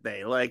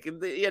birthday. Like,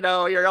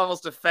 you're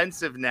almost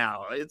offensive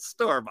now. It's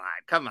store-bought.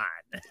 Come on.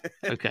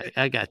 Okay,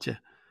 I got you.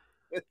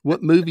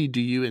 What movie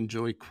do you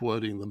enjoy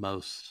quoting the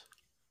most?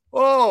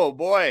 Oh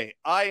boy,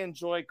 I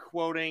enjoy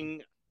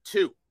quoting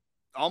two.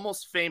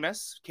 Almost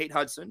Famous, Kate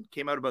Hudson,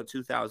 came out about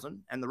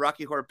 2000, and The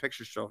Rocky Horror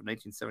Picture Show of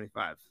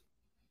 1975.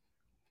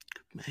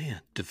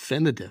 Man,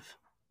 definitive.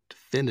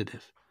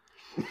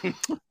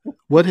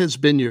 What has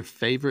been your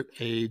favorite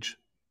age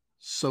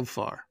so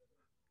far?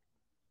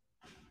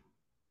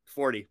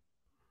 40.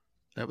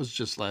 That was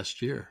just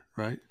last year,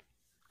 right?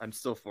 I'm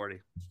still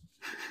 40.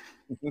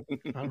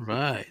 All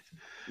right.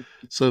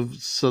 So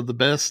the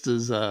best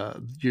is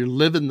you're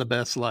living the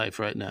best life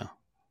right now.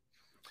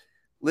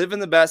 Living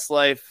the best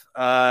life,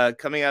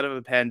 coming out of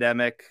a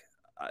pandemic.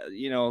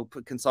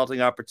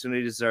 Consulting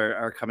opportunities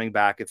are coming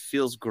back. It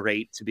feels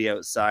great to be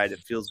outside. It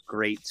feels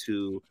great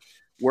to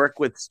work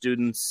with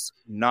students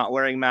not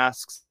wearing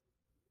masks,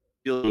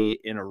 feeling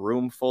in a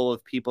room full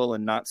of people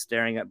and not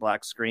staring at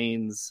black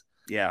screens.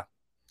 Yeah,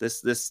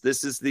 this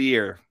is the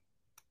year.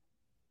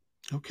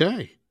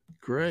 Okay,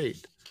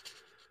 great.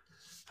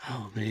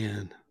 Oh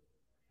man,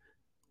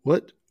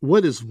 what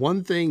is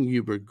one thing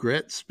you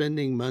regret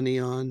spending money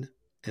on,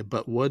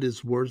 but what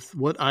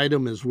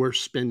item is worth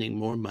spending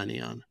more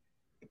money on?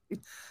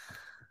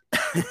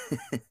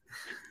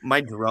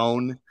 My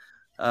drone.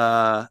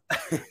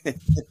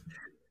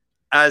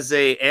 As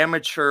a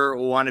amateur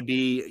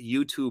wannabe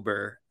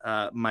YouTuber,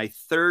 my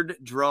third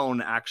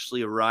drone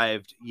actually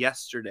arrived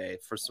yesterday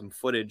for some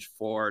footage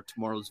for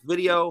tomorrow's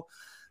video.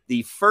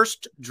 The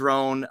first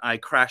drone, I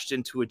crashed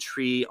into a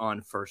tree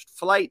on first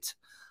flight.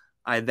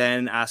 I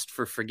then asked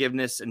for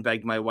forgiveness and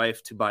begged my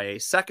wife to buy a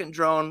second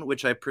drone,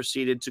 which I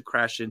proceeded to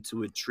crash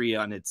into a tree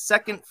on its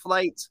second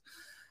flight.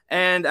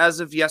 And as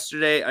of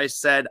yesterday, I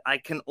said, I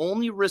can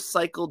only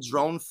recycle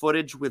drone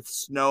footage with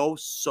snow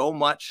so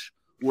much.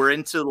 We're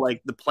into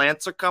like the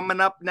plants are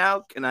coming up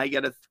now. Can I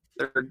get a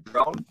third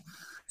drone?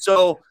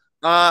 So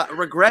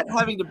regret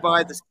having to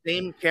buy the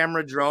same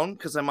camera drone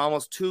because I'm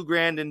almost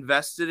 $2,000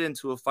 invested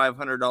into a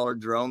 $500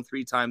 drone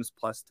 3 times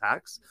plus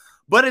tax.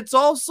 But it's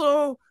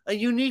also a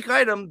unique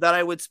item that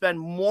I would spend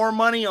more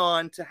money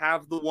on to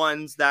have the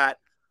ones that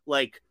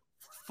like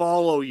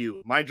follow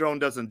you. My drone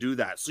doesn't do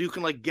that. So you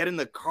can like get in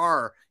the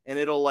car and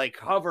it'll like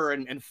hover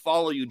and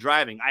follow you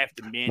driving. I have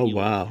to manually. Oh,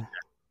 wow.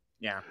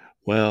 Yeah.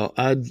 Well,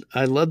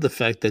 I love the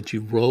fact that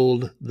you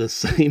rolled the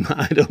same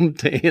item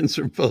to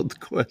answer both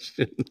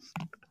questions.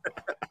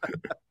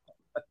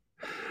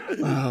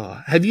 Oh,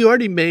 have you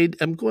already made,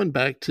 I'm going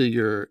back to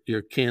your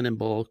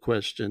cannonball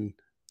question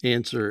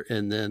answer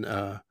and then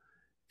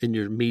in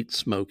your meat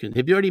smoking.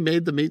 Have you already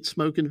made the meat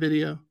smoking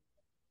video?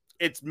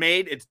 It's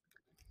made. It's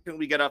when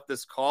we get off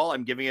this call,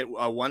 I'm giving it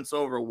a once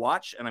over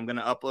watch and I'm going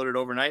to upload it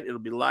overnight. It'll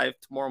be live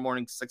tomorrow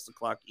morning,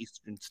 6:00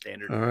 Eastern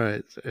Standard. All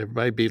right. So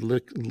everybody be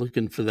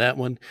looking for that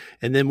one.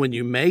 And then when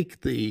you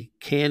make the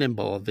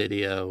cannonball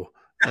video,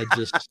 I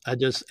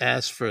just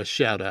ask for a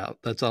shout out.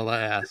 That's all I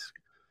ask.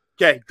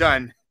 Okay,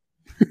 done.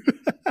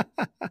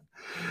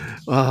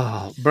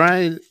 Oh,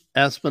 Brian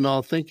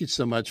Aspinall, thank you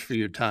so much for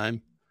your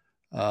time.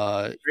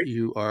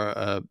 You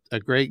are a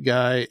great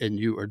guy and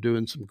you are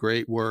doing some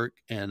great work.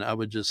 And I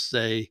would just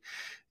say,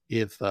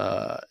 if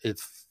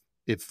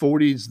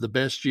 40 is the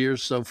best year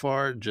so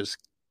far, just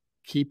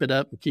keep it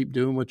up and keep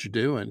doing what you're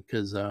doing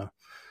because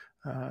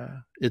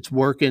it's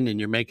working and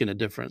you're making a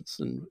difference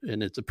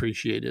and it's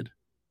appreciated.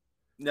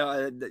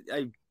 No,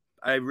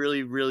 I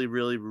really, really,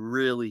 really,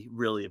 really,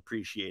 really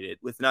appreciate it.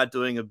 With not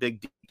doing a big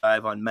deep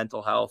dive on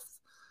mental health,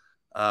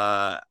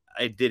 I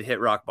did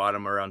hit rock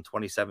bottom around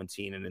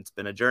 2017, and it's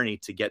been a journey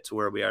to get to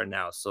where we are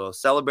now. So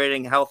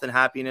celebrating health and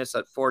happiness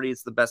at 40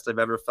 is the best I've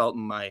ever felt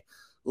in my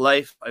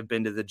life. I've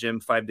been to the gym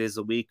 5 days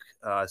a week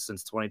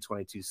since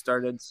 2022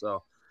 started.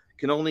 So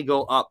can only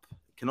go up.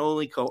 Can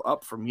only go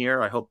up from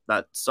here. I hope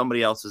that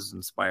somebody else is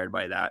inspired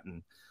by that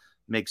and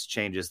makes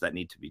changes that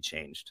need to be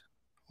changed.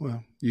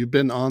 Well, you've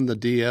been on the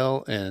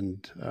DL,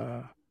 and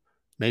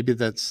maybe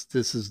this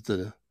is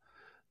the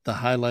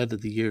highlight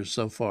of the year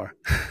so far.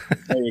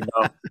 There you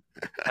go.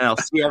 And I'll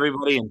see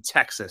everybody in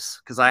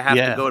Texas because I have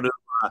to go to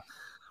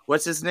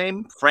what's his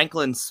name?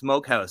 Franklin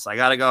Smokehouse. I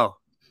gotta go.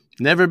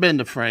 Never been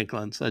to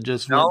Franklin's. I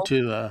just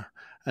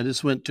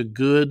went to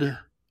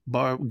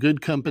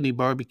Good Company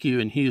Barbecue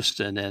in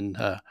Houston, and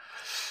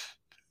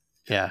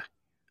nice.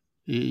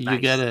 You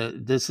gotta.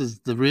 This is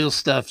the real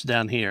stuff's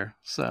down here.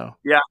 So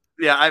yeah,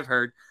 I've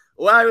heard.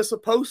 Well, I was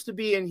supposed to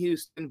be in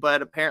Houston,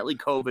 but apparently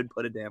COVID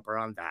put a damper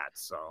on that.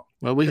 So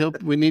well,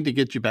 we need to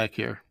get you back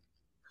here.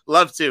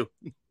 Love to.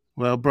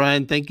 Well,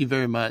 Brian, thank you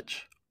very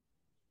much.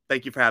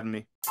 Thank you for having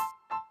me.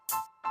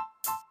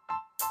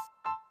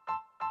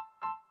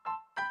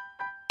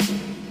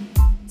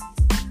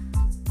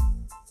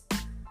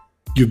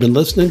 You've been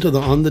listening to the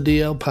On the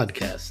DL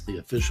podcast, the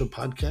official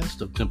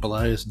podcast of Temple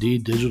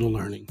ISD Digital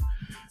Learning.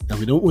 Now,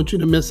 we don't want you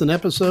to miss an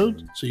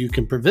episode, so you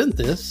can prevent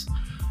this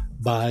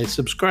by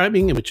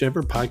subscribing in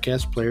whichever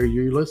podcast player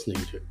you're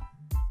listening to.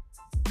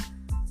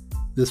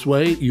 This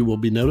way, you will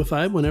be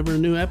notified whenever a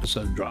new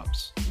episode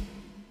drops.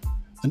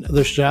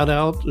 Another shout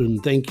out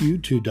and thank you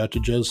to Dr.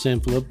 Joe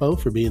Sanfilippo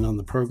for being on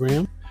the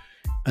program.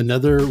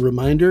 Another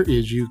reminder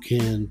is you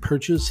can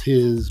purchase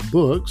his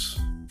books,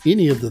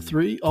 any of the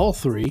three, all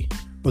three,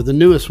 or the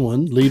newest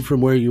one, Lead From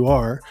Where You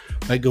Are,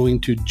 by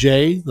going to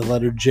the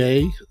letter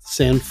J,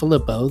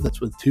 Sanfilippo,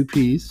 that's with two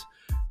P's,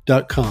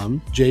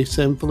 .com,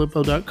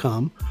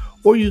 jsanfilippo.com,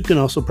 or you can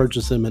also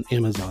purchase them at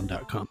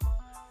amazon.com.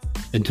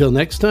 Until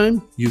next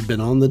time, you've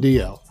been on the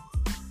DL.